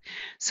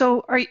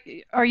 So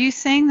are you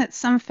saying that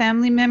some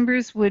family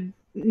members would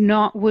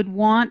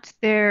want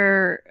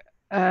their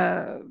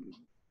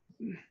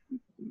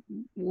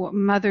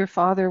mother,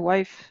 father,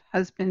 wife,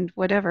 husband,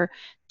 whatever,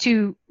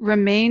 to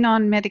remain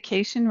on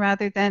medication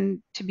rather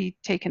than to be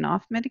taken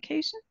off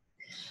medication?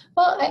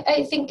 Well,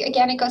 I think,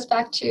 again, it goes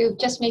back to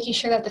just making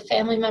sure that the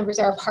family members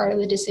are a part of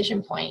the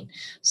decision point.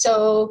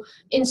 So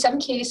in some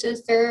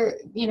cases, there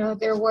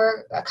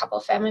were a couple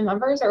of family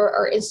members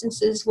or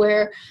instances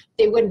where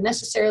they wouldn't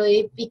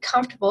necessarily be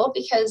comfortable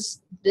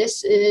because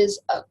this is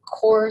a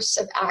course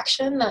of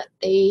action that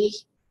they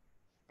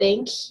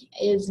think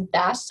is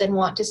best and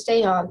want to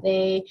stay on.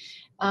 They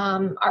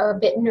are a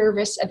bit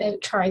nervous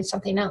about trying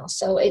something else.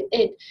 So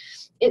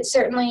it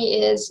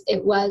certainly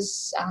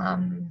was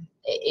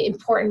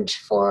important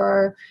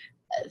for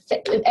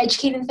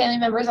educating family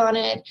members on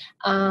it,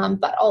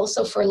 but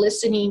also for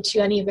listening to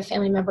any of the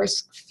family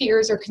members'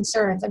 fears or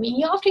concerns. I mean,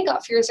 you often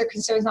got fears or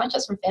concerns not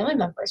just from family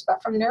members,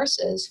 but from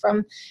nurses,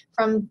 from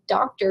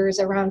doctors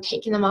around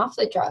taking them off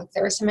the drugs.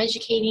 There was some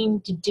educating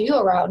to do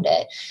around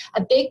it.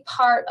 A big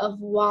part of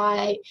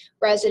why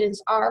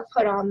residents are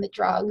put on the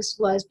drugs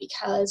was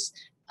because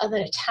of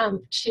an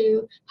attempt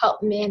to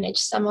help manage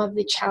some of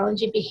the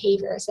challenging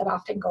behaviors that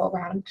often go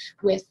around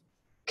with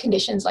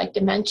conditions like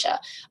dementia,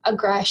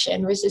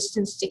 aggression,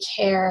 resistance to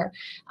care,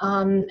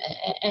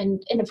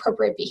 and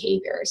inappropriate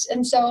behaviors.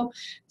 And so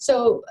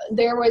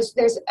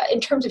there's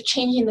in terms of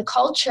changing the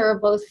culture,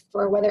 both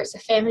for whether it's a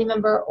family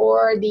member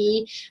or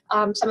the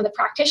some of the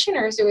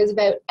practitioners, it was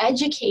about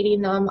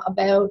educating them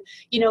about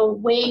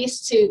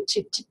ways to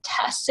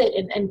test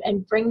it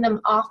and bring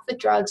them off the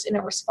drugs in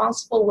a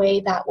responsible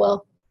way that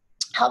will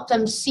help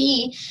them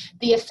see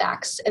the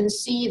effects and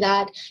see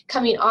that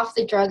coming off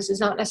the drugs does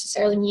not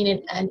necessarily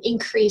mean an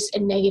increase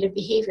in negative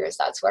behaviors.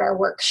 That's what our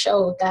work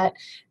showed, that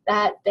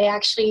they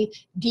actually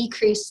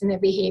decreased in their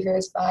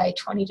behaviors by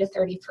 20 to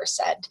 30%,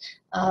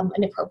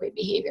 inappropriate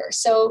behavior.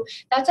 So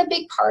that's a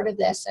big part of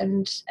this.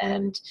 And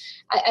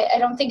I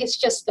don't think it's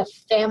just the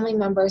family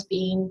members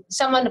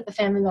someone of the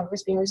family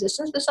members being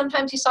resistant, but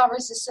sometimes you saw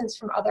resistance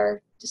from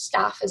other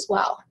staff as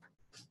well.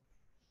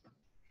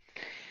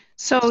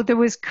 So there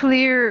was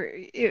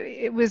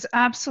it was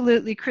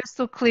absolutely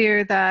crystal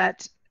clear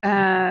that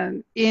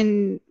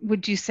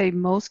would you say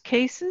most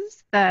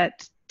cases,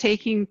 that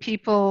taking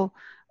people,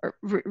 or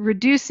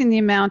reducing the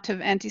amount of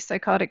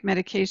antipsychotic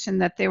medication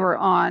that they were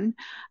on,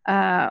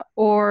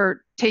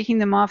 or taking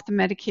them off the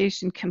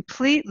medication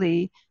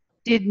completely,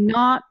 did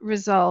not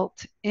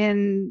result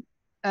in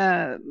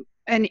an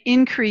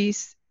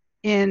increase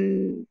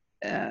in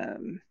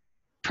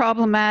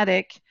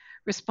problematic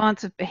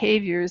responsive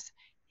behaviors.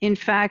 In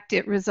fact,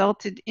 it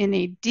resulted in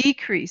a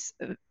decrease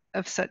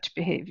of such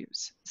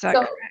behaviors. Is that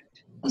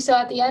correct? So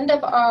at the end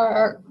of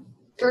our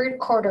third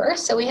quarter,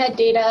 so we had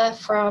data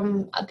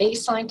from a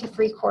baseline to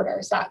 3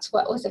 quarters. That's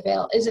what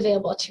is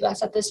available to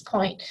us at this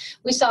point.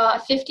 We saw a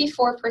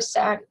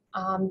 54%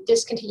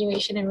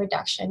 discontinuation and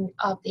reduction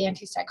of the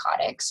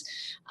antipsychotics.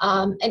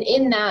 And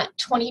in that,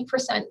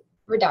 20%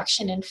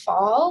 reduction in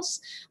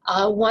falls,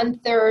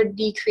 1/3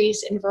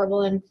 decrease in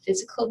verbal and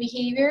physical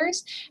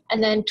behaviors,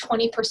 and then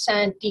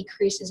 20%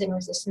 decreases in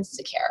resistance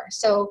to care.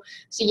 So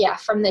yeah,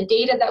 from the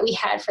data that we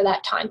had for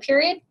that time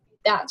period,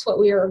 that's what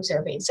we were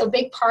observing. So a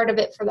big part of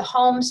it for the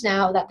homes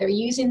now that they're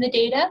using the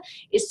data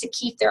is to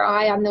keep their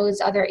eye on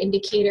those other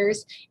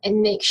indicators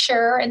and make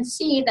sure and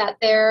see that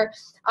they're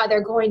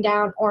either going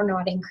down or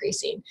not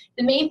increasing.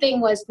 The main thing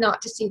was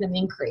not to see them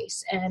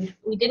increase, and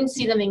we didn't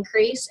see them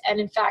increase. And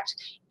in fact,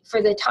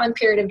 for the time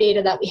period of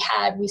data that we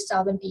had, we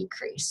saw them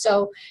decrease.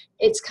 So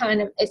it's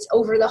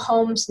over the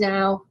homes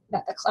now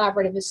that the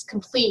collaborative is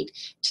complete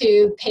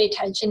to pay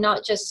attention,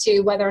 not just to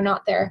whether or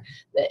not the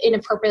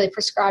inappropriately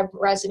prescribed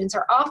residents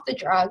are off the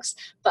drugs,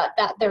 but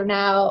that there are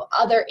now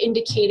other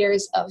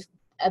indicators of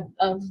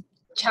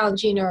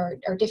challenging or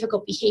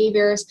difficult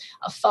behaviors,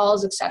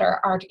 falls, etc.,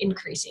 aren't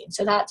increasing.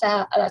 So that's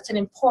an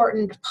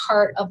important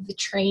part of the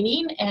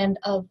training and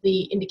of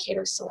the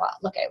indicators to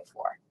look out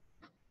for.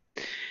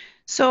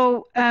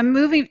 So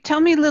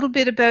tell me a little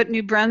bit about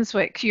New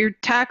Brunswick. You're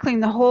tackling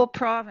the whole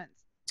province.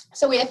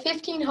 So we have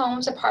 15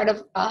 homes a part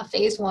of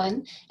phase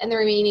 1, and the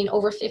remaining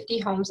over 50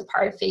 homes a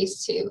part of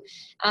phase 2.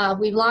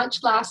 We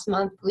launched last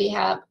month. We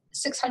have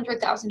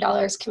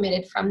 $600,000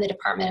 committed from the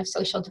Department of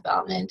Social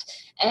Development,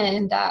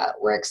 and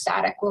we're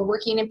ecstatic. We're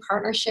working in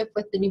partnership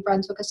with the New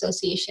Brunswick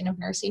Association of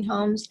Nursing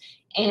Homes,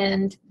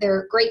 and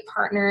they're great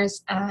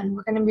partners, and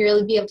we're going to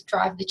really be able to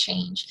drive the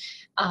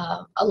change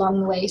along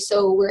the way.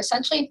 So we're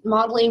essentially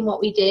modeling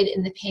what we did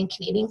in the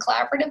Pan-Canadian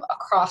Collaborative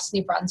across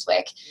New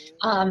Brunswick.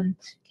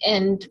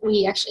 And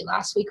we actually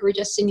last week were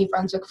just in New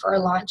Brunswick for a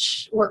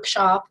launch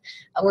workshop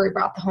where we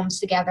brought the homes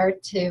together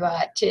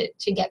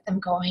to get them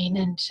going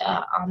and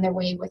on their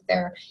way with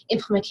their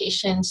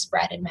implementation,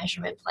 spread, and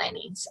measurement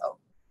planning. So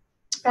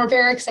we're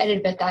very excited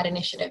about that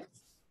initiative.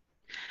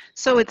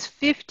 So it's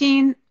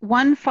 15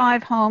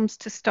 homes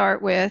to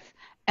start with,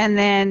 and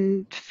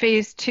then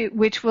phase 2,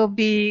 which will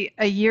be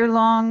a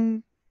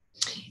year-long.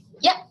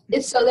 Yeah,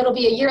 so that'll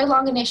be a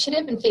year-long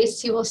initiative, and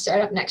phase 2 will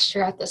start up next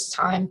year at this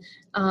time.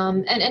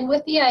 And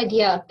with the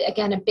idea,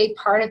 again, a big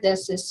part of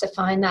this is to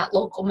find that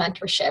local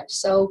mentorship.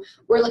 So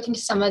we're looking to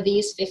some of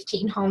these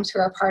 15 homes who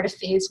are part of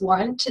phase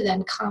 1 to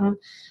then come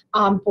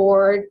on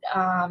board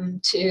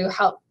to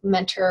help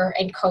mentor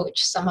and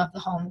coach some of the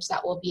homes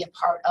that will be a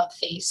part of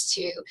phase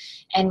 2,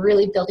 and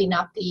really building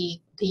up the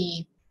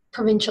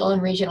provincial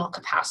and regional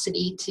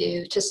capacity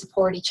to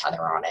support each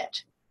other on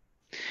it.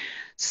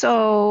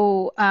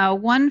 So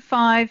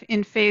 15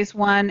 in phase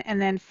 1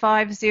 and then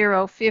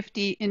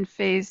 50 in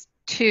phase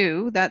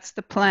 2. That's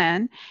the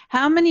plan.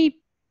 How many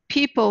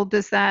people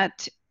does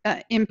that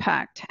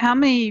impact? How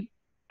many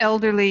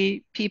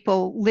elderly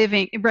people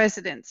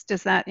residents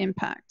does that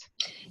impact?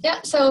 Yeah,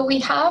 so we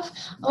have,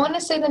 I want to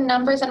say the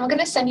numbers, and I'm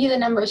going to send you the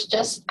numbers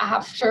just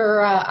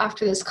after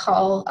this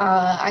call,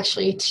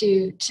 actually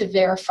to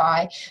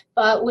verify.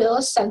 But we'll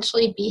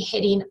essentially be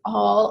hitting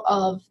all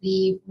of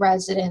the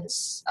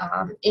residents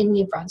in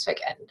New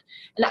Brunswick.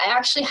 And I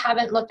actually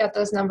haven't looked at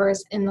those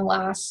numbers in the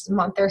last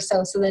month or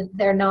so that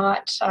they're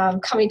not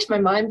coming to my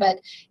mind,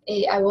 but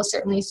I will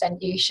certainly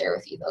share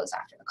with you those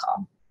after the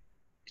call.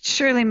 It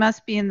surely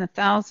must be in the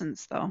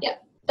thousands, though. Yeah,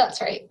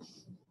 that's right.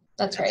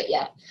 That's right.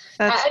 Yeah,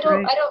 I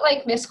don't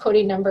like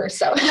misquoting numbers.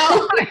 So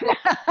no.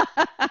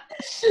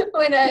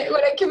 when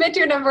I commit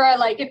to a number, I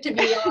like it to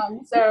be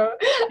on. So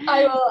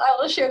I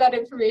will share that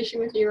information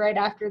with you right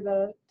after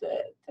the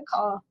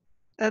call.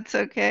 That's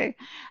okay.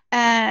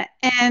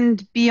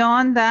 And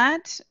beyond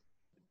that,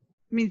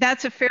 I mean,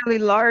 that's a fairly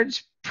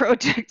large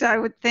project, I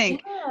would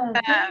think.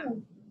 Yeah.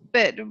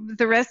 But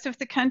the rest of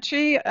the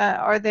country,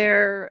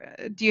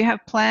 do you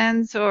have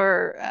plans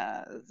or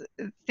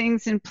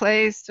things in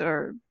place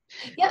or?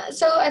 Yeah,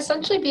 so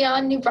essentially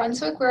beyond New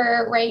Brunswick,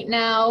 we're right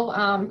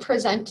now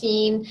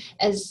presenting,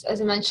 as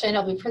I mentioned,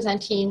 I'll be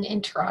presenting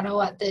in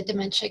Toronto at the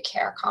Dementia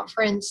Care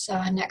Conference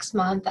next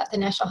month at the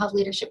National Health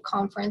Leadership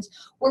Conference.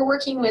 We're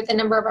working with a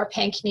number of our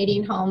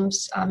Pan-Canadian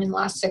homes in the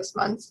last 6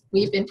 months.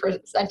 We've been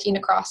presenting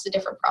across the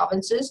different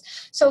provinces.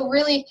 So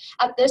really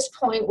at this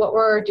point, what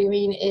we're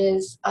doing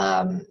is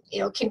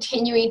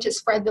continuing to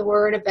spread the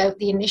word about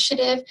the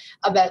initiative,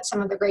 about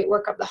some of the great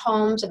work of the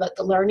homes, about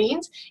the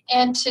learnings,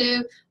 and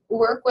to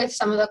work with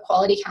some of the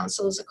quality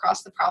councils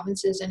across the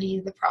provinces, any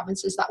of the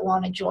provinces that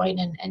want to join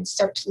and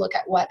start to look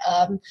at what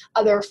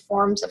other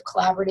forms of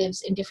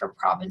collaboratives in different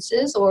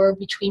provinces or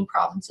between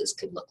provinces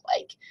could look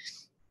like.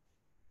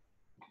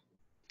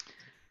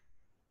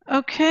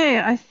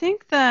 Okay, I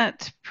think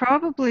that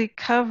probably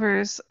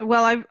covers,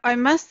 well, I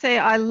must say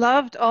I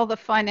loved all the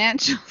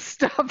financial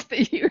stuff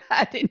that you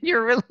had in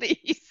your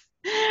release,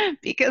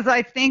 because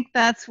I think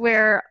that's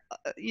where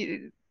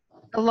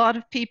a lot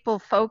of people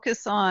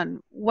focus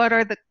on what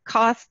are the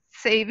cost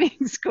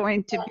savings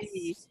going to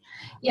be.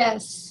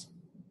 Yes.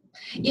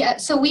 Yeah,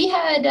 so we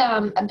had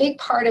a big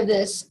part of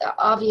this,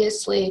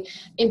 obviously,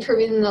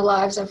 improving the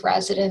lives of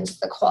residents,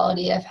 the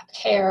quality of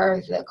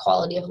care, the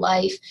quality of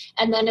life,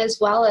 and then as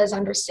well as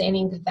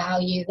understanding the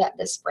value that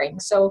this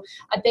brings. So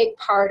a big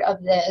part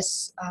of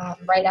this,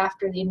 right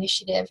after the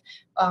initiative,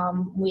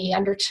 we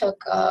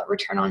undertook a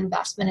return on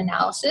investment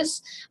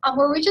analysis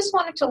where we just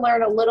wanted to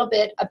learn a little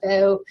bit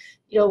about,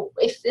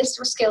 if this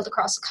were scaled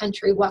across the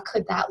country, what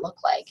could that look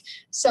like?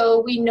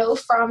 So we know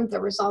from the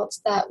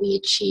results that we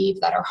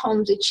achieved, that our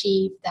homes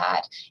achieved,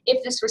 that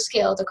if this were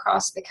scaled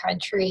across the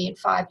country in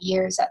 5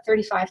 years, that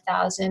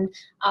 35,000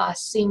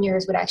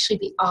 seniors would actually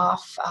be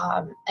off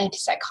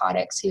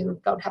antipsychotics who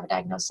don't have a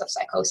diagnosis of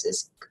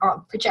psychosis,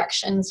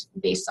 projections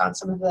based on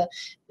some of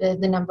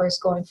the numbers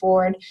going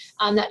forward.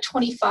 That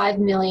 25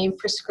 million million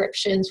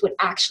prescriptions would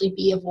actually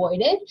be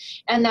avoided,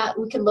 and that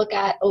we could look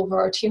at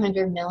over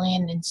 200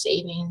 million in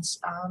savings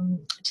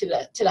to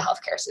the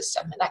healthcare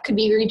system. And that could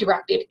be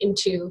redirected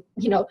into,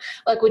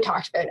 like we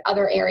talked about,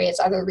 other areas,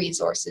 other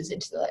resources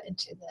into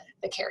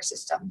the care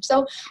system.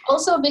 So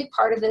also a big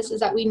part of this is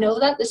that we know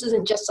that this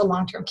isn't just a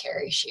long-term care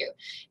issue.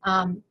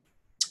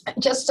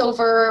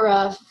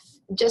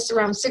 Just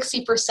around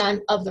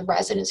 60% of the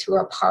residents who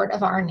are part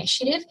of our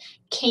initiative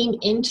came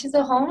into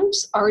the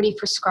homes already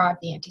prescribed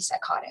the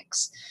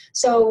antipsychotics.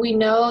 So we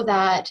know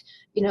that,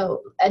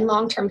 in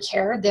long-term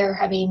care,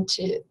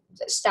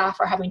 staff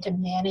are having to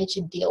manage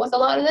and deal with a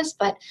lot of this,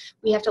 but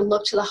we have to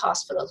look to the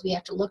hospitals, we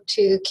have to look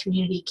to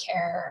community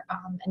care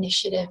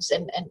initiatives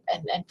and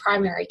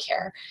primary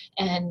care,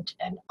 and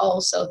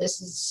also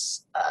this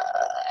is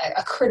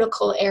a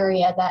critical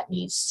area that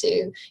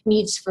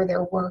needs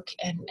further work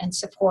and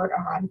support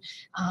on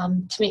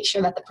to make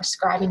sure that the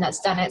prescribing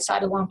that's done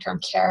outside of long-term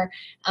care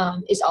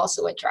is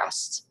also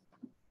addressed.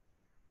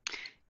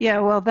 Yeah,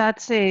 well,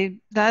 that's a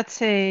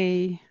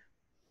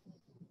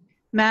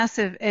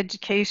massive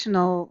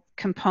educational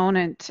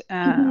component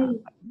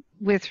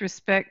with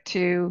respect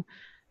to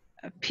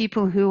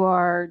people who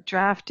are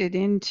drafted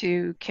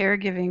into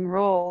caregiving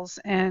roles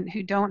and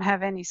who don't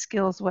have any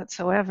skills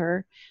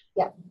whatsoever.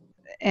 Yeah.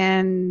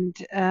 And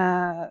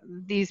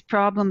these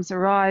problems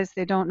arise,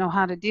 they don't know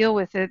how to deal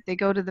with it, they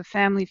go to the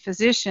family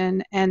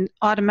physician, and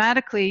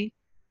automatically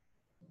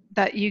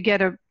that you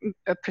get a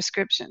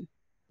prescription.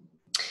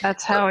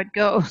 That's how it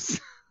goes.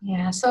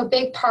 Yeah, so a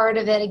big part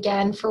of it,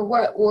 again, for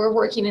what we're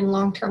working in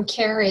long-term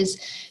care is,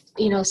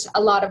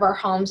 a lot of our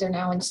homes are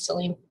now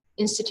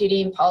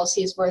instituting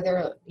policies where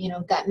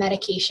that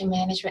medication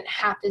management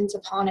happens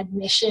upon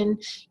admission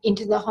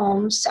into the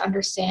homes to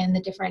understand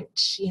the different,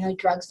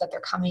 drugs that they're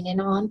coming in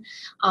on.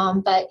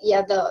 But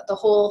yeah, the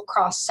whole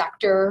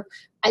cross-sector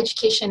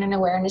education and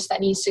awareness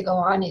that needs to go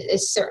on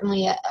is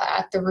certainly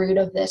at the root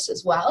of this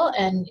as well,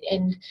 and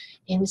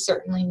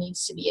certainly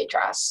needs to be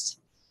addressed.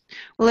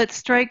 Well, it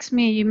strikes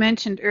me, you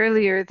mentioned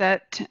earlier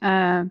that,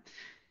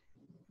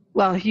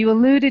 you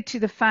alluded to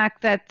the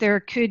fact that there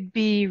could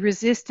be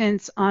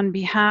resistance on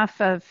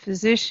behalf of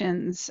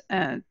physicians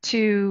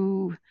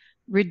to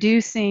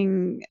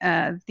reducing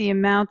the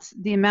amount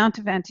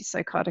of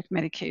antipsychotic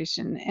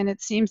medication. And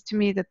it seems to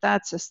me that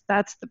that's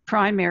the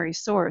primary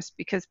source,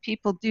 because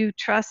people do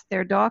trust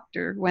their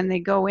doctor when they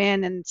go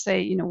in and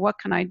say, what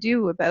can I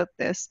do about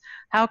this?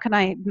 How can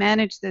I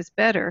manage this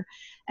better?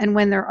 And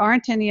when there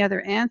aren't any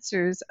other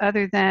answers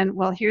other than,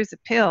 well, here's a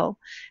pill,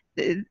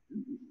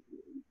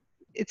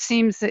 it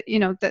seems that,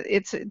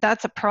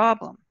 that's a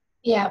problem.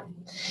 Yeah,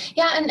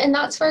 and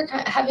that's where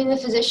having the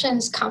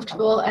physicians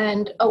comfortable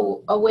and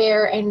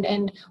aware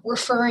and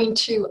referring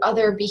to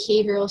other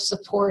behavioral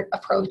support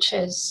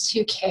approaches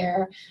to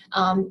care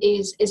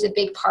is a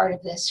big part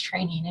of this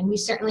training. And we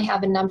certainly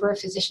have a number of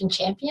physician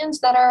champions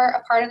that are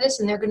a part of this,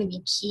 and they're going to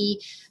be key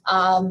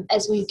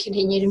as we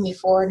continue to move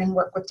forward and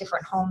work with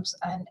different homes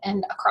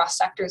and across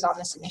sectors on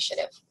this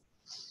initiative.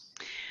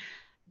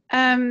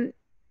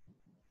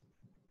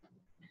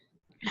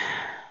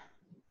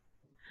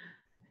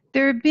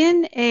 There have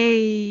been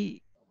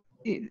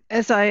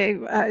as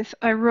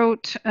I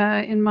wrote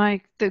in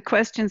the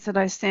questions that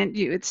I sent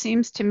you, it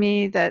seems to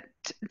me that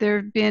there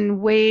have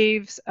been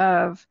waves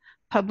of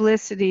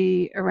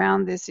publicity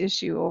around this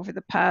issue over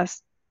the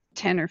past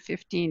 10 or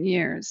 15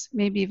 years,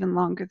 maybe even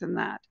longer than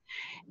that.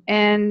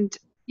 And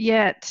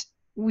yet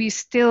we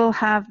still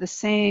have the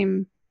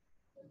same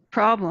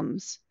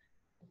problems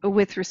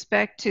with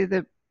respect to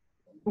the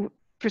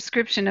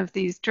prescription of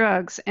these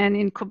drugs. And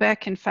in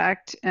Quebec, in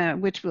fact,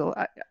 which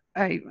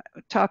I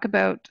talk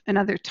about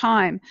another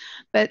time,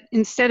 but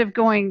instead of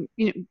going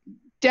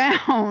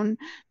down,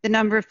 the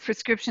number of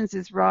prescriptions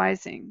is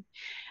rising.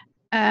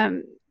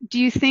 Do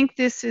you think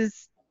this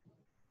is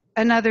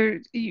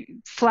another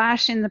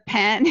flash in the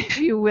pan, if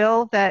you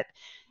will, that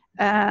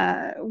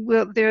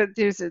will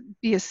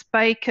be a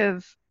spike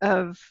of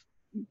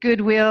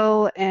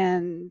goodwill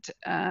and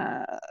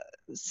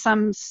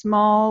some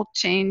small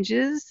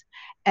changes,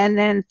 and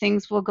then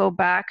things will go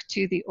back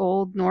to the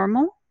old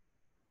normal?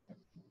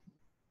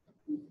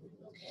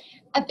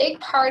 A big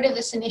part of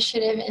this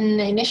initiative in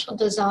the initial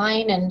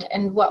design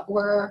and what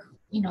we're,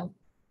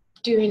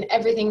 doing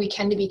everything we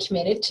can to be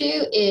committed to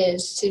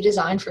is to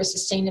design for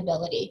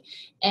sustainability.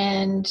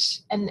 And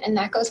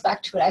that goes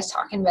back to what I was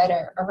talking about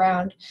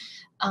around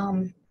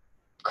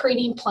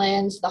creating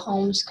plans, the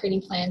homes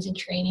creating plans and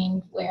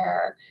training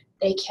where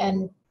they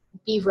can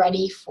be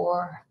ready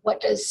for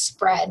what does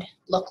spread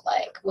look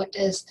like, what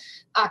does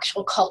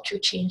actual culture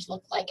change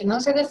look like, and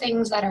those are the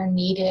things that are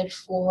needed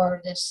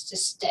for this to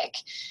stick.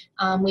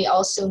 We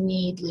also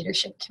need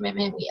leadership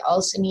commitment. We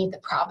also need the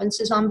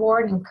provinces on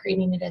board and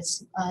creating it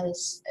as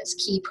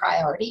key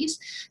priorities.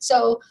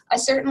 So I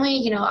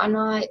certainly,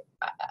 I'm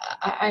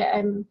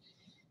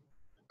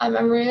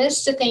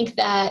remiss to think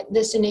that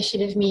this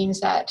initiative means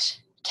that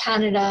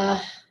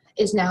Canada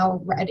is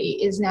now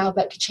ready, is now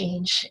about to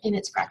change in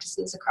its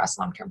practices across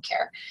long-term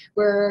care.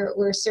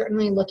 We're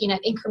certainly looking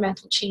at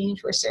incremental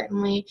change. We're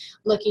certainly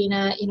looking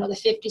at, the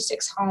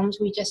 56 homes.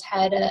 We just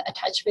had a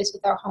touch base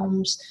with our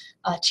homes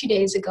 2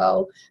 days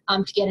ago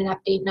to get an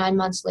update 9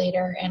 months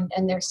later,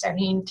 and they're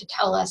starting to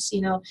tell us,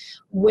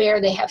 where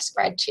they have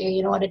spread to,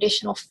 an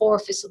additional 4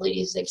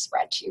 facilities they've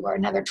spread to, or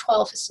another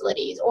 12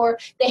 facilities, or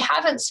they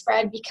haven't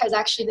spread because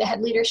actually they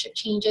had leadership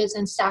changes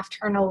and staff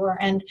turnover,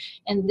 and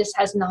this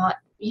has not,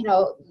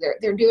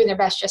 they're doing their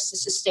best just to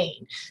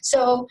sustain.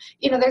 So,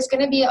 there's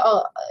going to be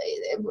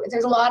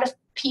there's a lot of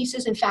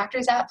pieces and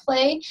factors at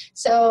play.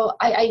 So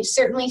I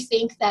certainly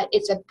think that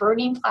it's a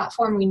burning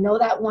platform. We know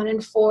that 1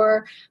 in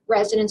 4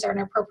 residents are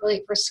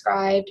inappropriately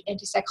prescribed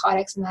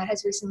antipsychotics, and that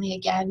has recently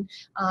again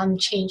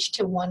changed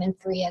to 1 in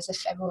 3 as of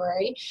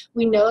February.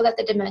 We know that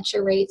the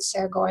dementia rates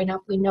are going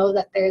up. We know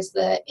that there's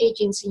the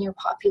aging senior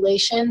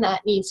population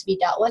that needs to be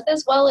dealt with,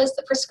 as well as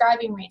the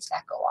prescribing rates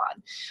that go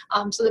on.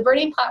 So the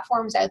burning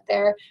platforms out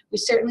there, we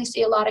certainly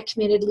see a lot of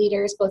committed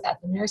leaders, both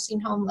at the nursing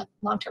home,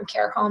 long-term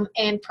care home,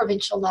 and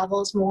provincial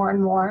levels more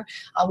and more.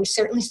 We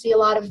certainly see a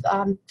lot of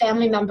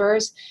family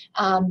members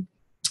who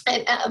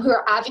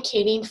are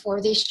advocating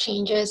for these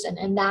changes,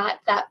 and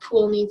that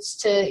pool needs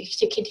to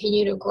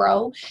continue to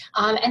grow.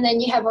 And then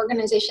you have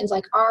organizations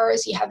like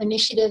ours, you have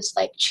initiatives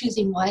like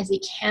Choosing Wisely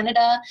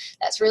Canada,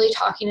 that's really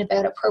talking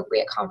about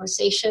appropriate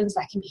conversations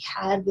that can be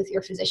had with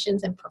your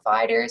physicians and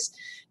providers.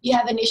 You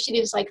have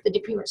initiatives like the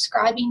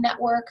Deprescribing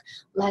Network,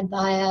 led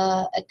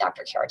by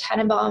Dr. Kara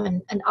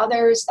Tenenbaum and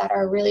others that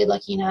are really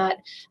looking at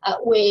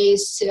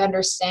ways to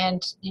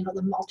understand,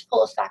 the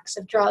multiple effects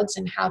of drugs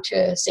and how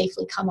to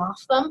safely come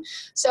off them.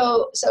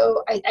 So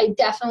I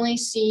definitely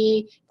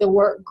see the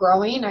work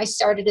growing. I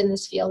started in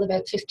this field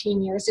about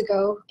 15 years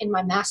ago in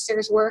my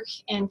master's work,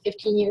 and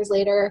 15 years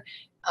later,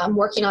 I'm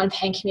working on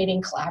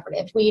Pan-Canadian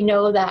Collaborative. We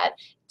know that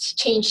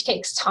change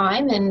takes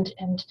time, and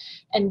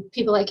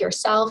people like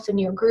yourself and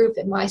your group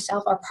and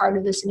myself are part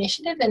of this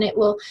initiative, and it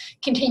will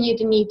continue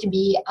to need to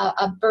be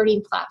a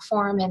burning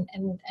platform, and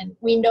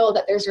we know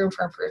that there's room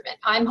for improvement.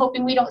 I'm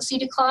hoping we don't see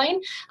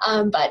decline,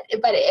 but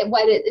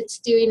what it's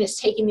doing is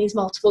taking these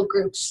multiple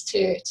groups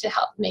to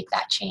help make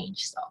that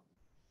change. So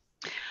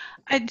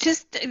I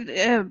just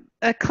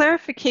a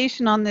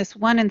clarification on this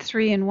 1 in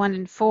 3 and 1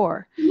 in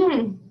 4.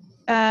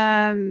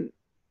 Mm-hmm.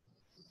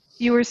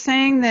 You were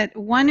saying that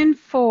 1 in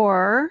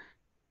 4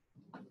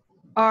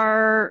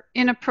 are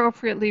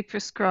inappropriately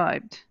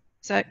prescribed.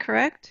 Is that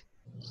correct?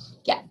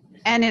 Yeah.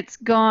 And it's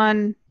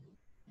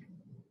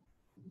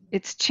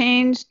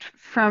changed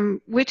from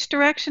which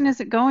direction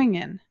is it going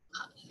in?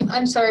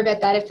 I'm sorry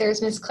about that if there's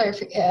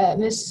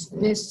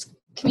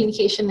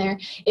miscommunication there.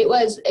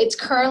 It's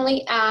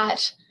currently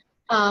at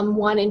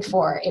 1 in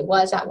 4. It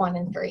was at 1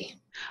 in 3.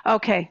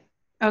 Okay.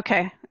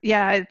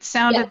 Yeah, it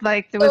sounded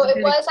like there was. So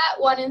it was at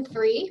 1 in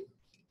 3.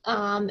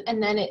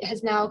 And then it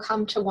has now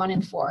come to 1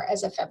 in 4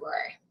 as of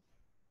February.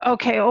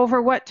 Okay,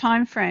 over what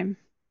time frame?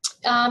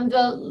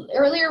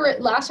 The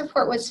last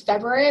report was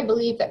February. I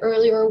believe the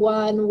earlier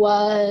one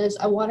was,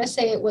 I want to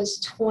say it was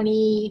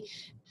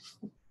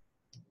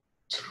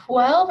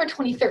 2012 or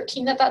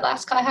 2013 that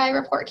last Sky High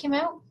report came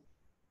out.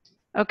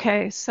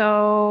 Okay,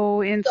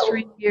 so in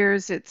 3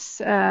 years it's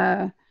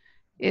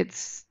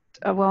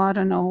well, I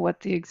don't know what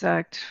the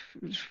exact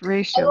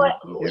ratio.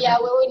 What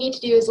we need to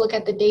do is look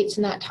at the dates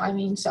and that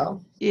timing.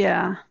 So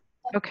yeah,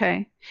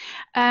 okay.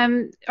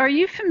 Are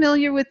you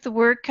familiar with the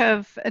work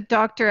of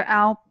Dr.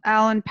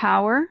 Alan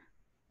Power?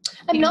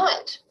 I'm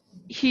not.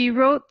 He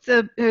wrote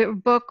the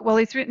book. Well,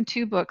 he's written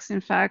 2 books,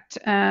 in fact.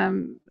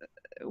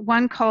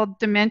 One called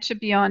Dementia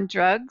Beyond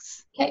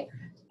Drugs, okay,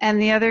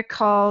 and the other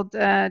called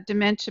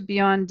Dementia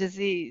Beyond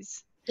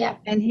Disease. Yeah,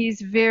 and he's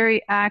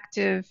very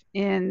active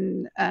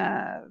in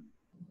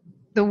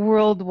the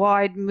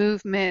worldwide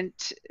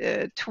movement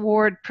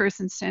toward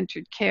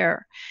person-centered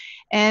care.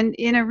 And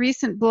in a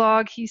recent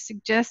blog, he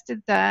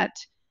suggested that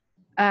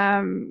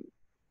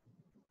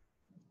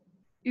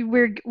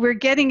we're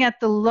getting at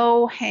the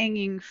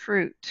low-hanging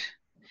fruit,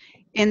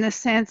 in the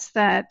sense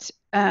that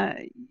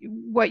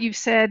what you've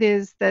said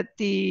is that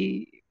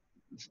the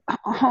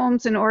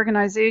homes and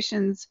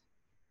organizations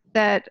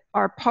that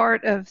are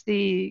part of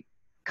the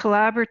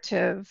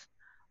collaborative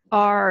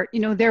are,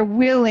 they're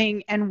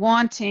willing and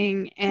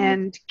wanting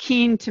and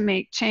keen to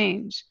make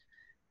change.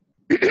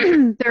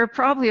 There are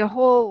probably a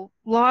whole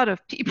lot of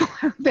people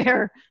out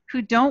there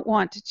who don't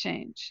want to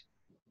change.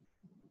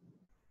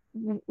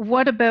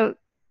 What about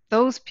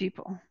those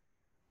people?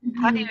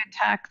 Mm-hmm. How do you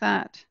attack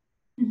that?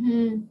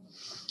 Mm-hmm.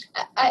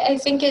 I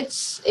think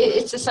it's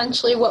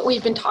essentially what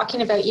we've been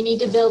talking about. You need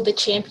to build the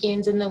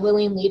champions and the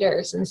willing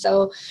leaders. And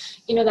so,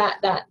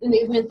 that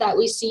movement that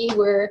we see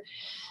where,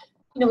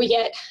 we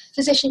get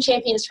physician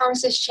champions,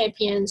 pharmacist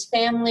champions,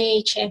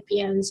 family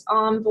champions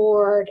on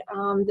board,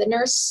 the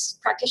nurse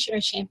practitioner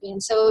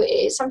champions. So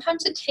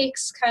sometimes it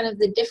takes kind of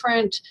the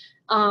different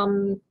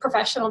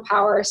professional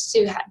powers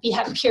to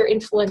have pure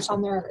influence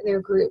on their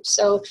group.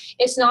 So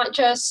it's not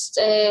just,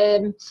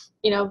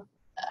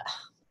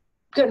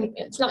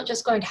 it's not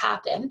just going to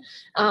happen.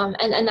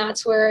 And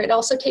that's where it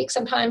also takes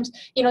sometimes,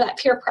 that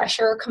peer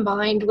pressure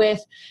combined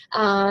with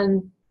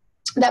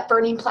that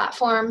burning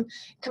platform,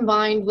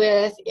 combined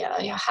with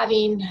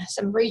having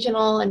some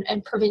regional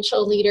and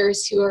provincial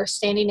leaders who are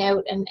standing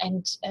out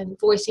and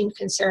voicing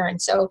concern.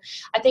 So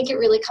I think it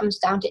really comes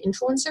down to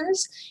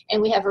influencers,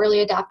 and we have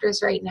early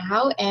adopters right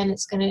now, and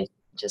it's going to,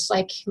 just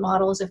like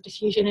models of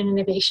diffusion and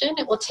innovation,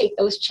 it will take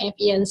those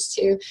champions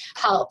to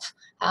help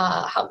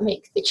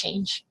make the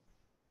change.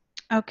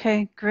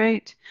 Okay,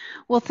 great.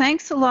 Well,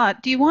 thanks a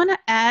lot. Do you want to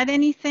add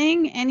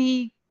anything,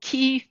 any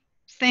key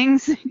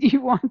things that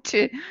you want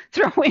to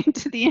throw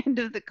into the end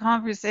of the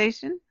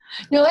conversation?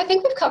 No, I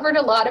think we've covered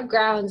a lot of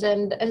grounds,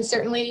 and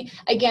certainly,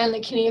 again,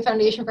 the Canadian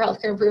Foundation for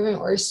Healthcare Improvement,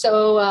 we're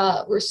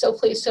so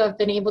pleased to have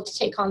been able to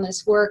take on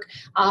this work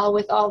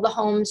with all the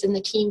homes and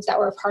the teams that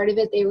were a part of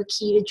it. They were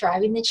key to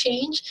driving the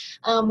change.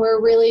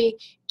 We're really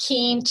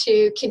keen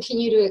to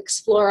continue to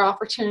explore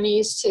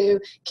opportunities to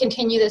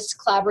continue this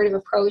collaborative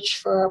approach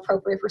for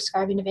appropriate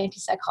prescribing of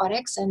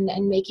antipsychotics,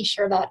 and making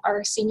sure that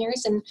our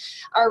seniors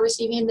are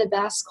receiving the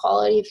best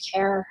quality of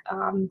care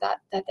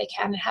that they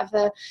can, have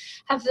the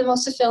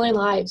most fulfilling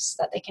lives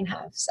that they can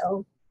have.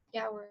 So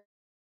yeah, we're